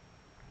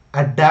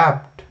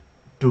adapt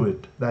to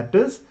it. That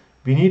is,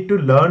 we need to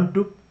learn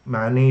to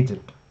manage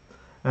it.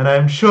 And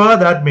I'm sure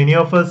that many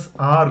of us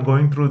are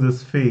going through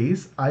this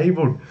phase.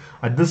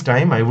 At this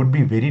time, I would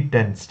be very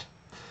tensed.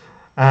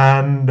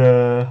 And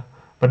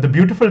but the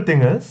beautiful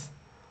thing is,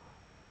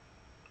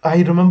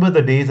 I remember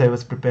the days I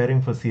was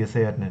preparing for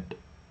CSIR-NET.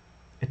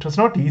 It was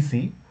not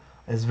easy.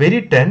 I was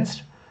very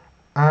tensed.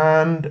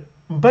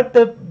 But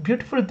the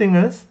beautiful thing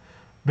is,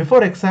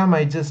 before exam,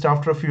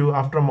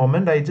 after a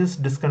moment, I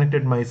just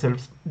disconnected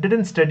myself.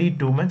 Didn't study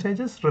too much. I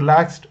just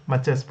relaxed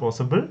much as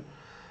possible.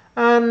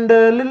 And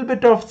a little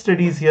bit of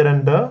studies here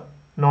and there,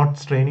 not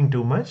straining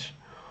too much.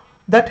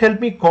 That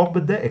helped me cope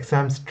with the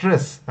exam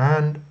stress.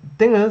 And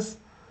thing is,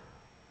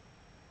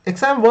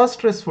 exam was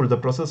stressful, the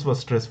process was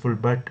stressful,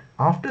 but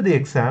after the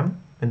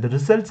exam, when the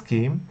results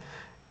came,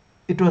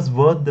 it was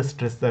worth the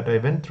stress that I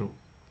went through.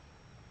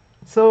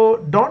 So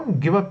don't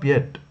give up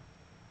yet.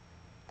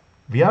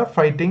 We are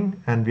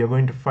fighting, and we are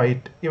going to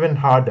fight even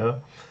harder.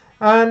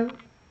 And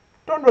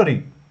Don't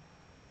worry.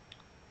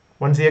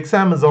 Once the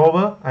exam is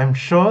over, I'm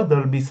sure there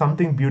will be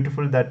something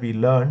beautiful that we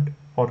learned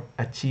or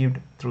achieved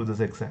through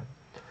this exam.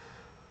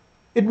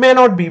 It may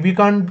not be, we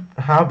can't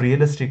have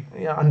unrealistic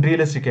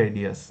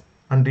ideas,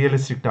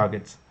 unrealistic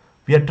targets.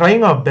 We are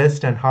trying our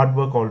best and hard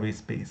work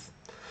always pays.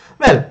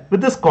 Well,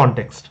 with this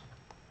context,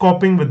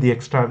 coping with the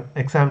extra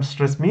exam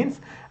stress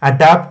means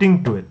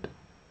adapting to it.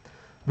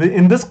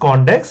 In this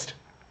context,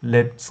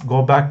 let's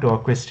go back to our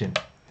question.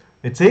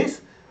 It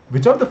says,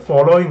 which of the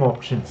following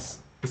options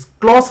is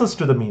closest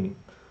to the meaning?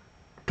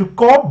 To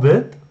cope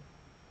with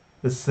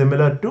is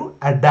similar to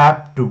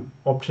adapt to,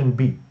 option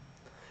B.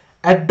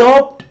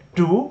 Adopt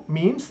to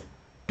means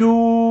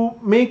to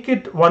make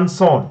it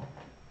one's own.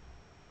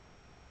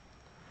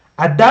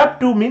 Adapt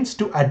to means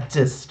to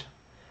adjust.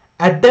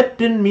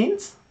 Adapt in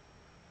means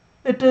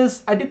it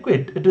is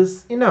adequate, it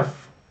is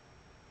enough.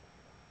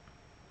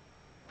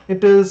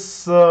 It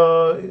is,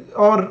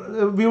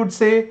 or we would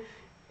say,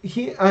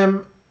 he's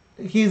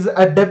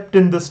adept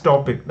in this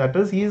topic. That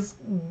is, he is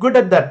good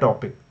at that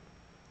topic.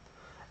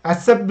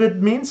 Accept with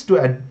means to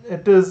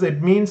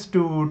it means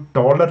to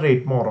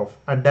tolerate more of.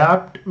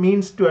 Adapt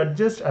means to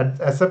adjust.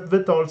 Accept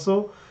with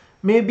also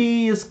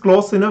maybe is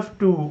close enough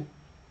to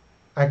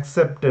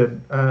accept it,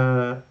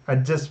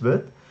 adjust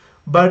with.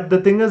 But the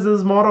thing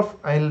is more of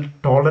I'll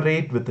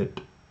tolerate with it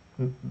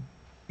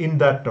in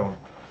that tone.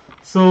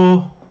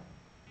 So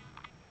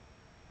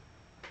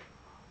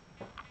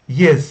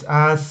yes,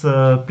 as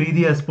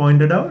Preeti has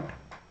pointed out,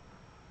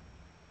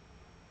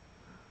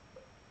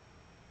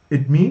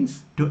 it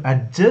means to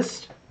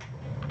adjust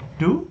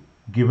to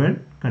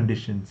given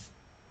conditions.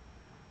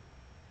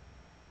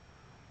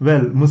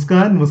 Well,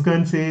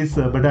 Muskan says,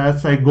 but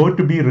as I go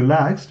to be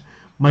relaxed,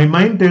 my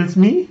mind tells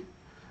me,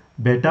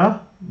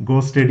 beta,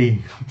 go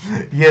steady.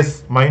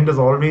 Yes, mind is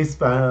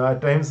always,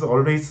 at times,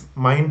 always,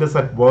 mind is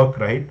at work,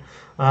 right?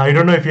 I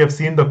don't know if you have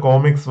seen the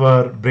comics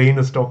where brain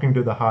is talking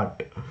to the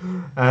heart.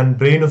 And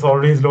brain is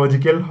always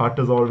logical, heart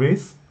is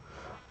always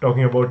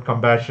talking about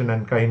compassion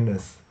and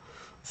kindness.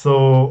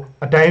 So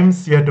at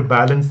times you have to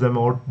balance them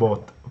out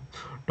both.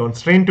 Don't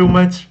strain too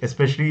much,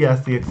 especially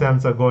as the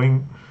exams are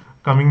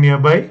coming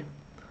nearby.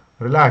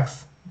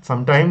 Relax.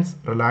 Sometimes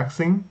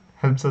relaxing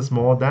helps us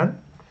more than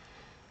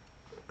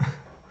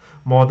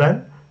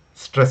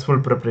stressful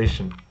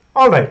preparation.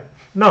 All right.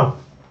 Now,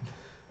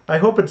 I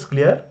hope it's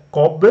clear.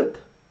 Cope with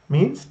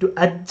means to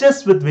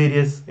adjust with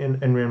various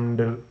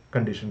environmental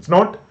conditions,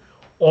 not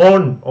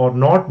on or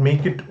not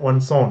make it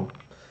one's own.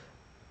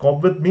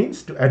 Cope with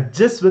means to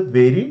adjust with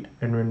varied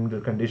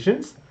environmental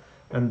conditions,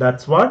 and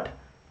that's what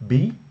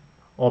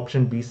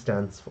option B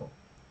stands for.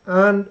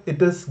 And it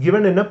is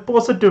given in a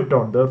positive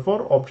tone,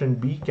 therefore option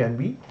B can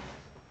be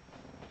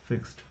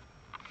fixed.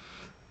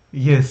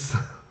 Yes.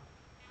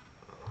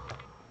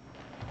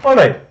 All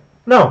right.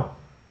 Now,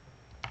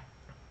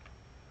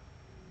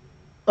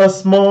 a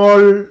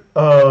small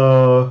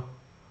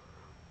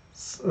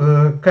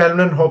Calvin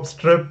and Hobbes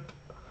strip,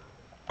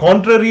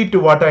 contrary to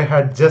what I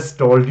had just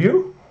told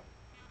you.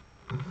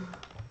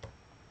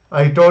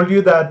 I told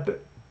you that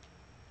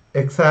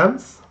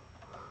exams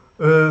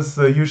is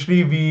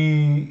usually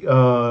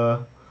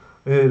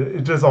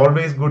it is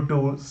always good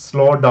to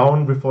slow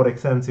down before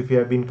exams if you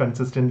have been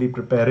consistently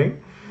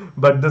preparing.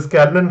 But this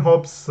Calvin and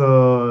Hobbes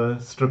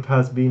strip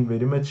has been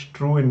very much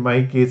true in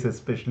my case,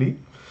 especially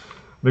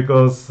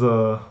because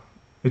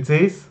it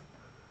says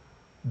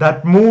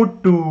that mood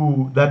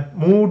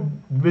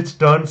which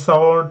turns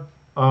out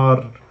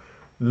our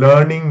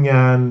learning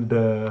and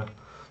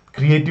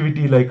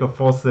creativity like a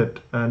faucet,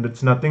 and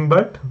it's nothing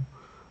but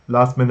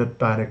last minute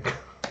panic.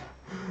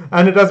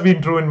 And it has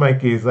been true in my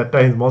case at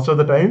times. Most of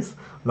the times,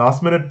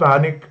 last minute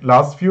panic,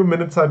 last few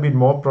minutes have been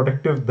more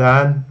productive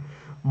than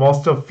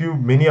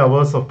many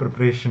hours of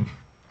preparation.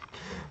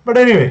 But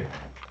anyway,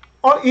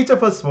 each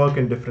of us work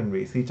in different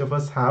ways. Each of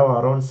us have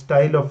our own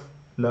style of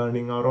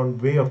learning, our own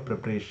way of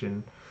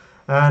preparation.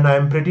 And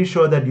I'm pretty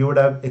sure that you would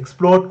have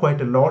explored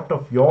quite a lot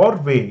of your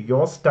way,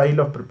 your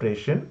style of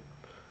preparation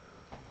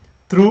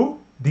through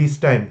these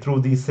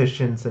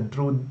sessions and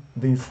through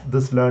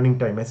this learning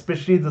time.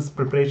 Especially this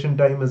preparation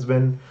time is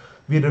when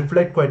we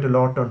reflect quite a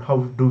lot on how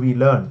do we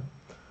learn,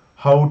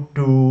 how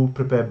to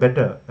prepare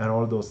better and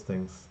all those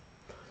things,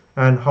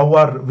 and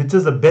which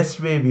is the best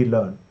way we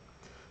learn.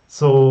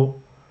 So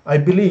I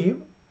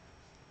believe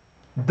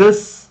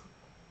this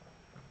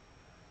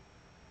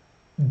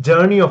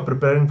journey of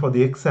preparing for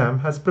the exam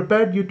has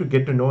prepared you to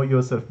get to know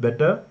yourself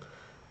better,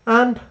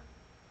 and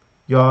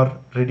you're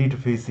ready to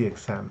face the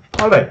exam.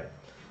 All right.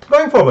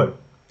 Going forward,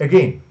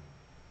 again,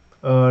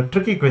 a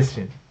tricky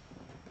question.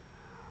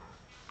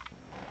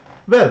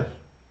 Well,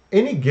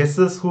 any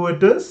guesses who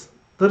it is?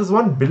 There is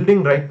one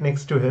building right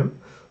next to him,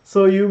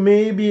 so you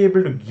may be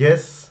able to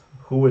guess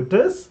who it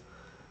is.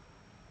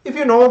 If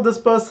you know this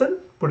person,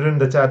 put it in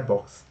the chat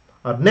box.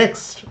 Our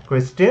next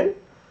question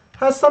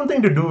has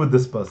something to do with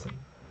this person.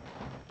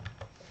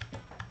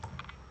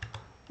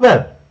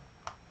 Well,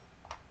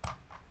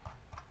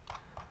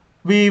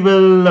 we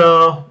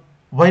will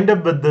wind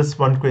up with this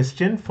one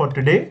question for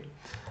today,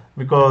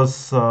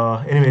 because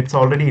anyway, it's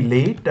already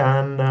late.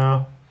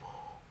 And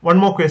one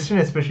more question,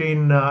 especially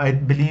in I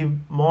believe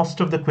most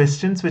of the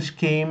questions which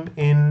came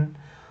in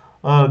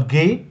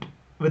GATE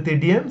with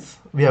idioms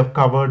we have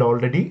covered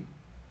already.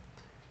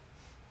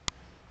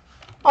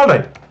 All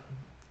right.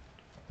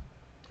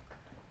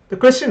 The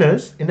question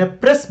is, in a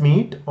press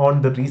meet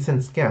on the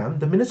recent scam,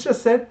 the minister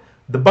said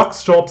the buck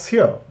stops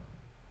here.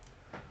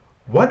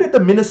 What did the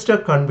minister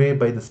convey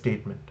by the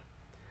statement?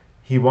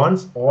 He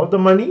wants all the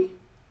money?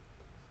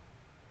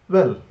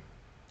 Well,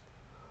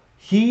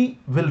 he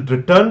will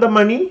return the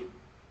money,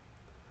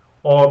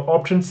 or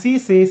option C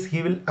says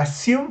he will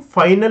assume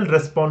final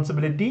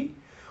responsibility,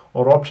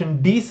 or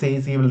option D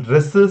says he will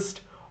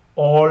resist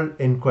all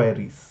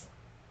inquiries.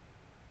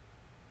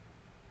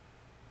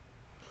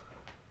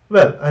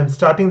 Well, I'm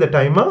starting the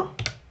timer.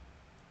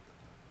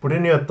 Put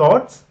in your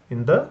thoughts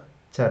in the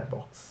chat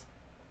box.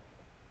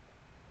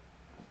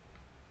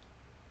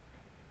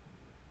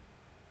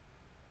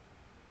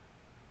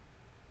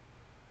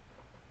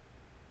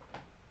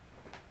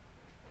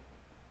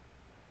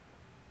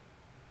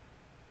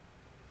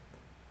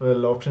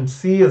 Well, option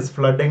C is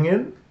flooding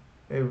in.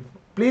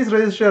 Please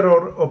register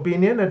your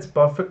opinion. It's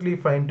perfectly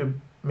fine to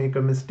make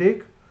a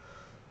mistake.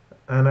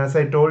 And as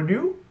I told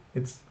you,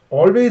 it's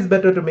always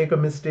better to make a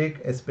mistake,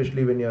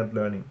 especially when you're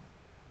learning.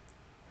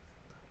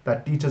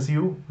 That teaches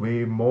you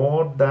way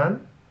more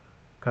than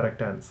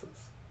correct answers.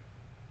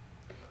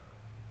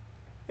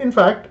 In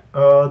fact,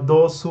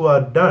 those who are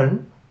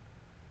done,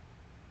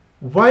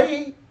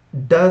 why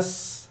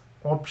does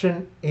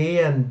option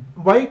A and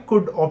why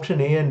could option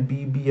A and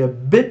B be a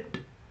bit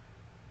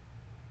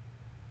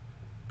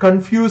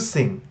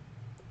confusing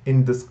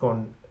in this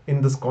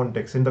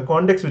context, in the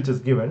context which is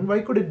given?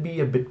 Why could it be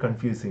a bit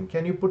confusing?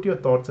 Can you put your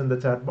thoughts in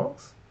the chat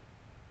box?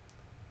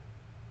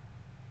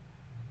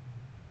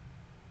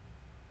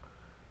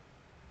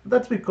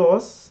 That's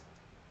because,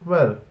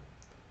 well,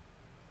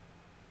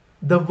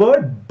 the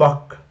word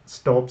buck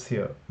stops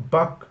here.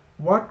 Buck.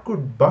 What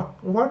could buck?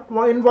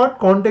 Why, in what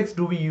context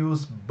do we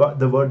use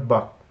the word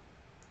buck?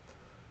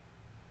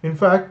 In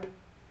fact,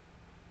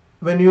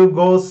 when you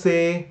go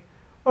say,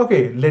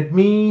 okay, let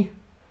me.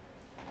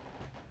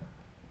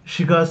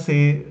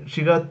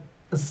 Shiga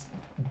is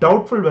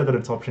doubtful whether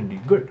it's option D.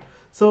 Good.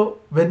 So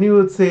when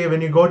you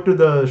go to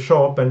the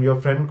shop and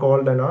your friend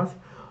called and asked,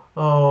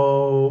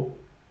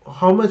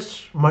 how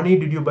much money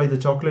did you buy the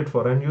chocolate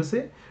for? And you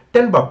say,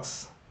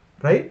 $10,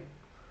 right?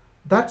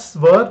 That's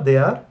where they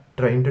are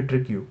trying to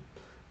trick you.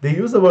 They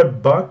use the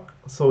word buck,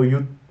 so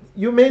you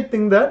may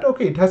think that,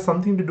 okay, it has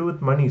something to do with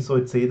money, so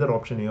it's either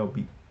option A or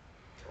B.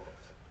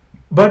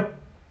 But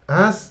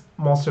as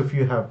most of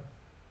you have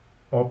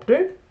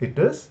opted, it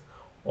is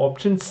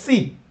option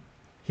C.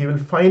 He will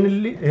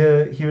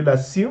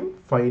assume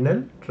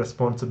final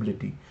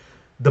responsibility.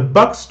 The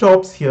buck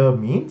stops here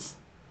means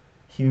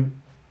to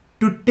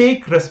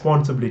take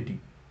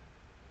responsibility.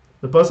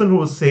 The person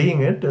who is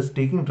saying it is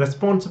taking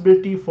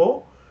responsibility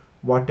for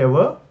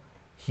whatever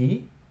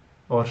he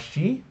or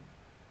she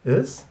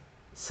is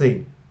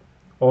saying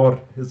or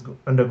is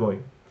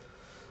undergoing.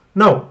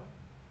 Now,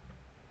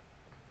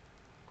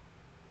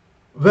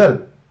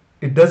 well,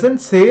 it doesn't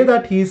say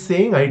that he's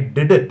saying I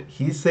did it.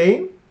 He's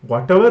saying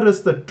whatever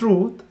is the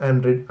truth,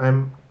 and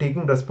I'm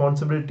taking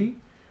responsibility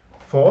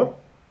for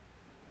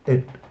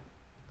it.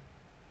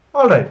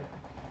 All right.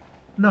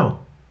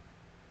 Now,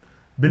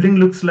 building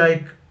looks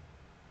like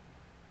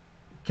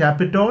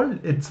Capitol.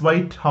 It's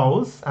White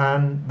House,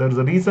 and there's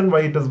a reason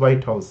why it is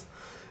White House.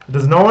 It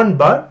is no one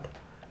but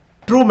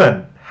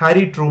Truman,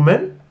 Harry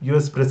Truman,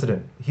 US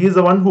President. He is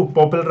the one who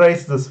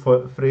popularized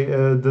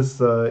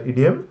this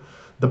idiom,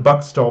 the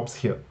buck stops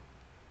here.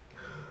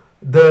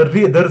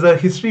 There's a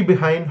history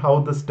behind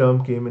how this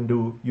term came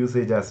into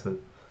usage as well.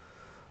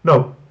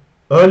 Now,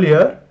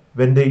 earlier,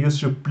 when they used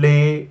to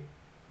play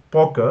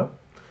poker,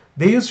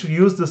 they used to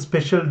use the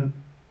special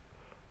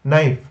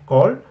knife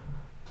called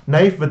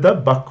knife with a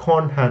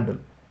buckhorn handle.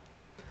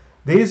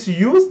 They used to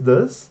use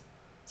this,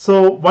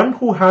 so one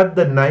who had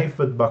the knife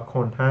with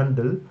buckhorn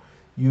handle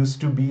used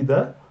to be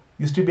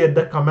at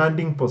the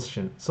commanding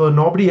position. So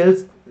nobody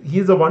else,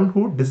 he's the one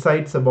who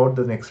decides about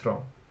the next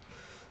round.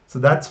 So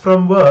that's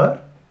from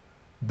where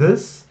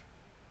this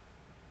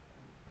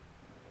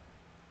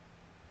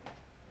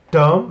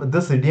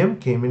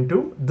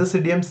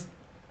idiom's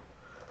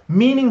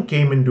meaning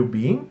came into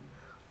being.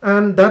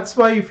 And that's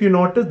why, if you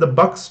notice, the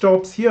buck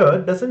stops here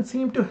doesn't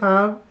seem to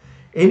have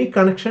any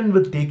connection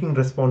with taking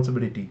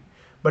responsibility.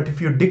 But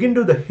if you dig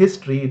into the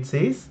history, it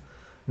says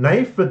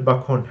knife with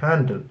buckhorn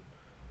handle,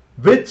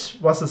 which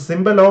was a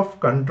symbol of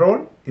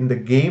control in the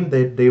game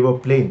that they were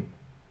playing.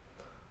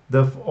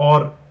 The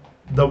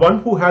one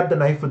who had the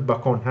knife with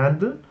buckhorn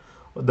handle,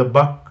 the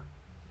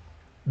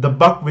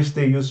buck which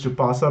they used to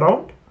pass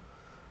around,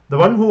 the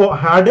one who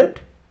had it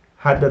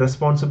had the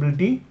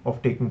responsibility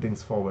of taking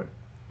things forward.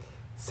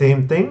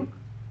 Same thing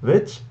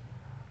which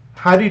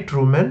Harry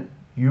Truman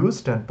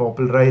used and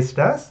popularized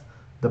as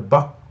the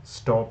buck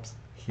stops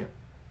here.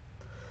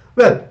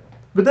 Well,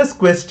 with this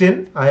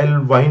question,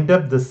 I'll wind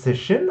up this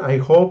session. I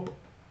hope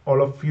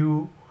all of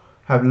you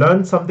have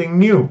learned something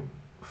new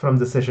from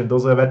the session.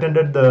 Those who have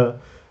attended the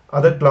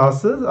other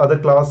class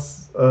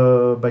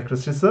by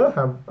Christy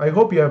sir, I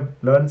hope you have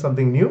learned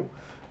something new.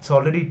 It's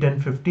already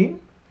 10:15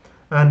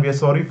 and we are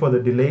sorry for the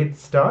delayed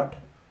start.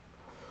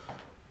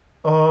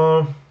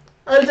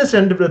 I'll just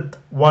end with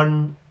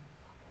one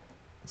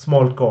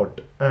small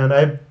quote. And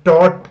I've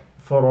taught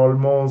for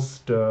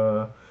almost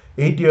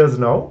 8 years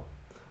now,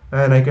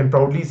 and I can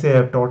proudly say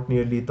I've taught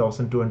nearly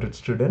 1,200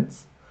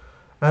 students.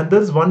 And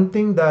there's one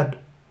thing that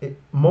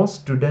most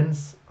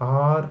students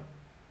are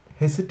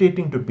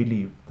hesitating to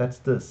believe. That's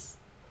this: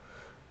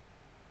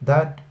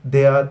 that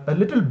they are a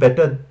little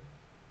better,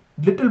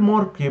 little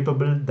more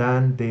capable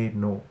than they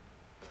know.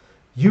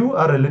 You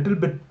are a little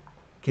bit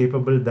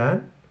capable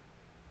than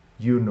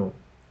you know.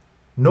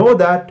 Know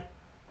that,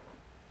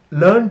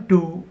 learn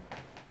to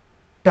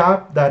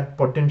tap that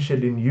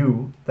potential in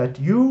you that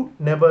you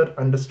never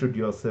understood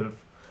yourself,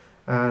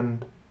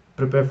 and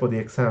prepare for the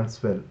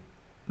exams well.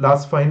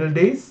 Last final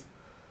days,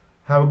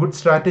 have a good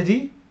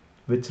strategy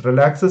which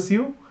relaxes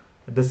you,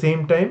 at the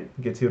same time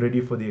gets you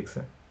ready for the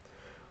exam.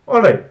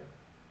 All right,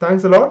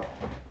 thanks a lot.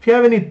 If you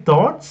have any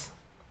thoughts,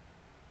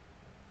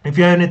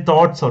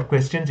 or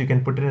questions, you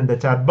can put it in the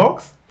chat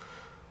box.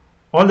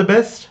 All the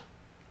best,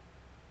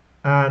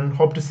 and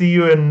hope to see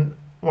you in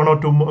one or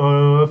two,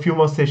 a few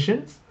more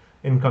sessions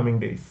in coming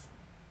days.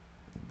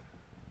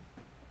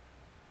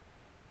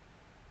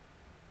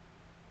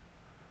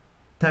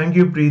 Thank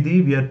you,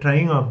 Preeti. We are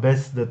trying our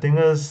best. The thing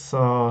is,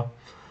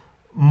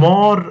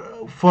 more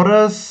for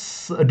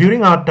us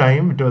during our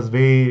time, it was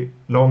way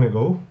long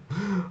ago.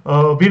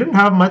 We didn't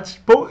have much.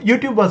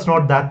 YouTube was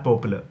not that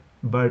popular,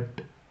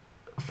 but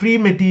free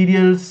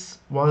materials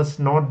was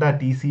not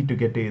that easy to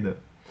get either.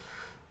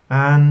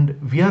 And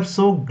we are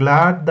so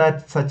glad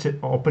that such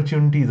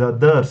opportunities are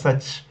there,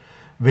 such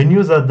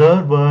venues are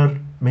there where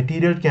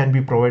material can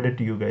be provided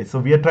to you guys. So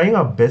we are trying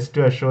our best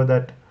to assure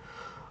that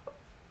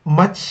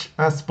much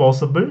as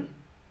possible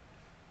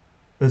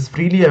is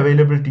freely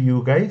available to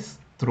you guys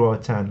through our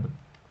channel.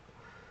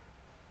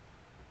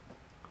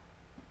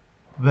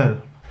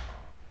 Well,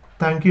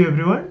 thank you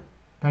everyone.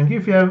 Thank you.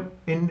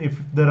 If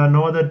there are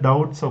no other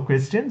doubts or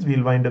questions,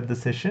 we'll wind up the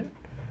session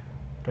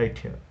right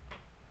here.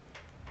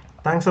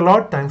 Thanks a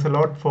lot. Thanks a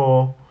lot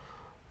for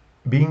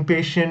being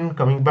patient,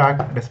 coming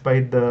back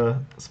despite the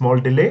small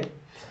delay.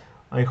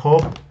 I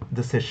hope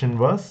the session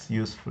was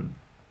useful.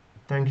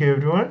 Thank you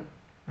everyone,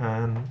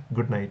 and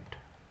good night.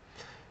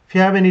 If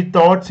you have any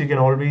thoughts, you can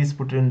always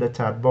put it in the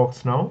chat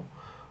box now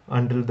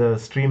until the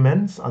stream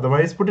ends.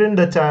 Otherwise, put it in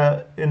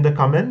the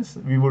comments.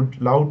 We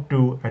would love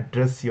to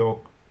address your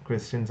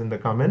questions in the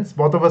comments.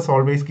 Both of us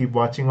always keep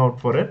watching out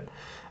for it,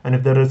 and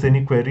if there is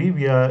any query,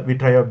 we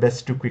try our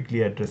best to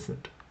quickly address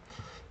it.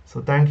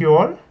 So thank you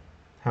all.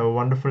 Have a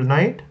wonderful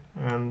night,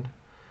 and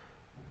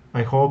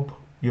I hope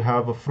you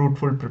have a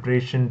fruitful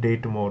preparation day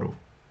tomorrow.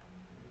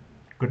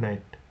 Good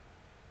night.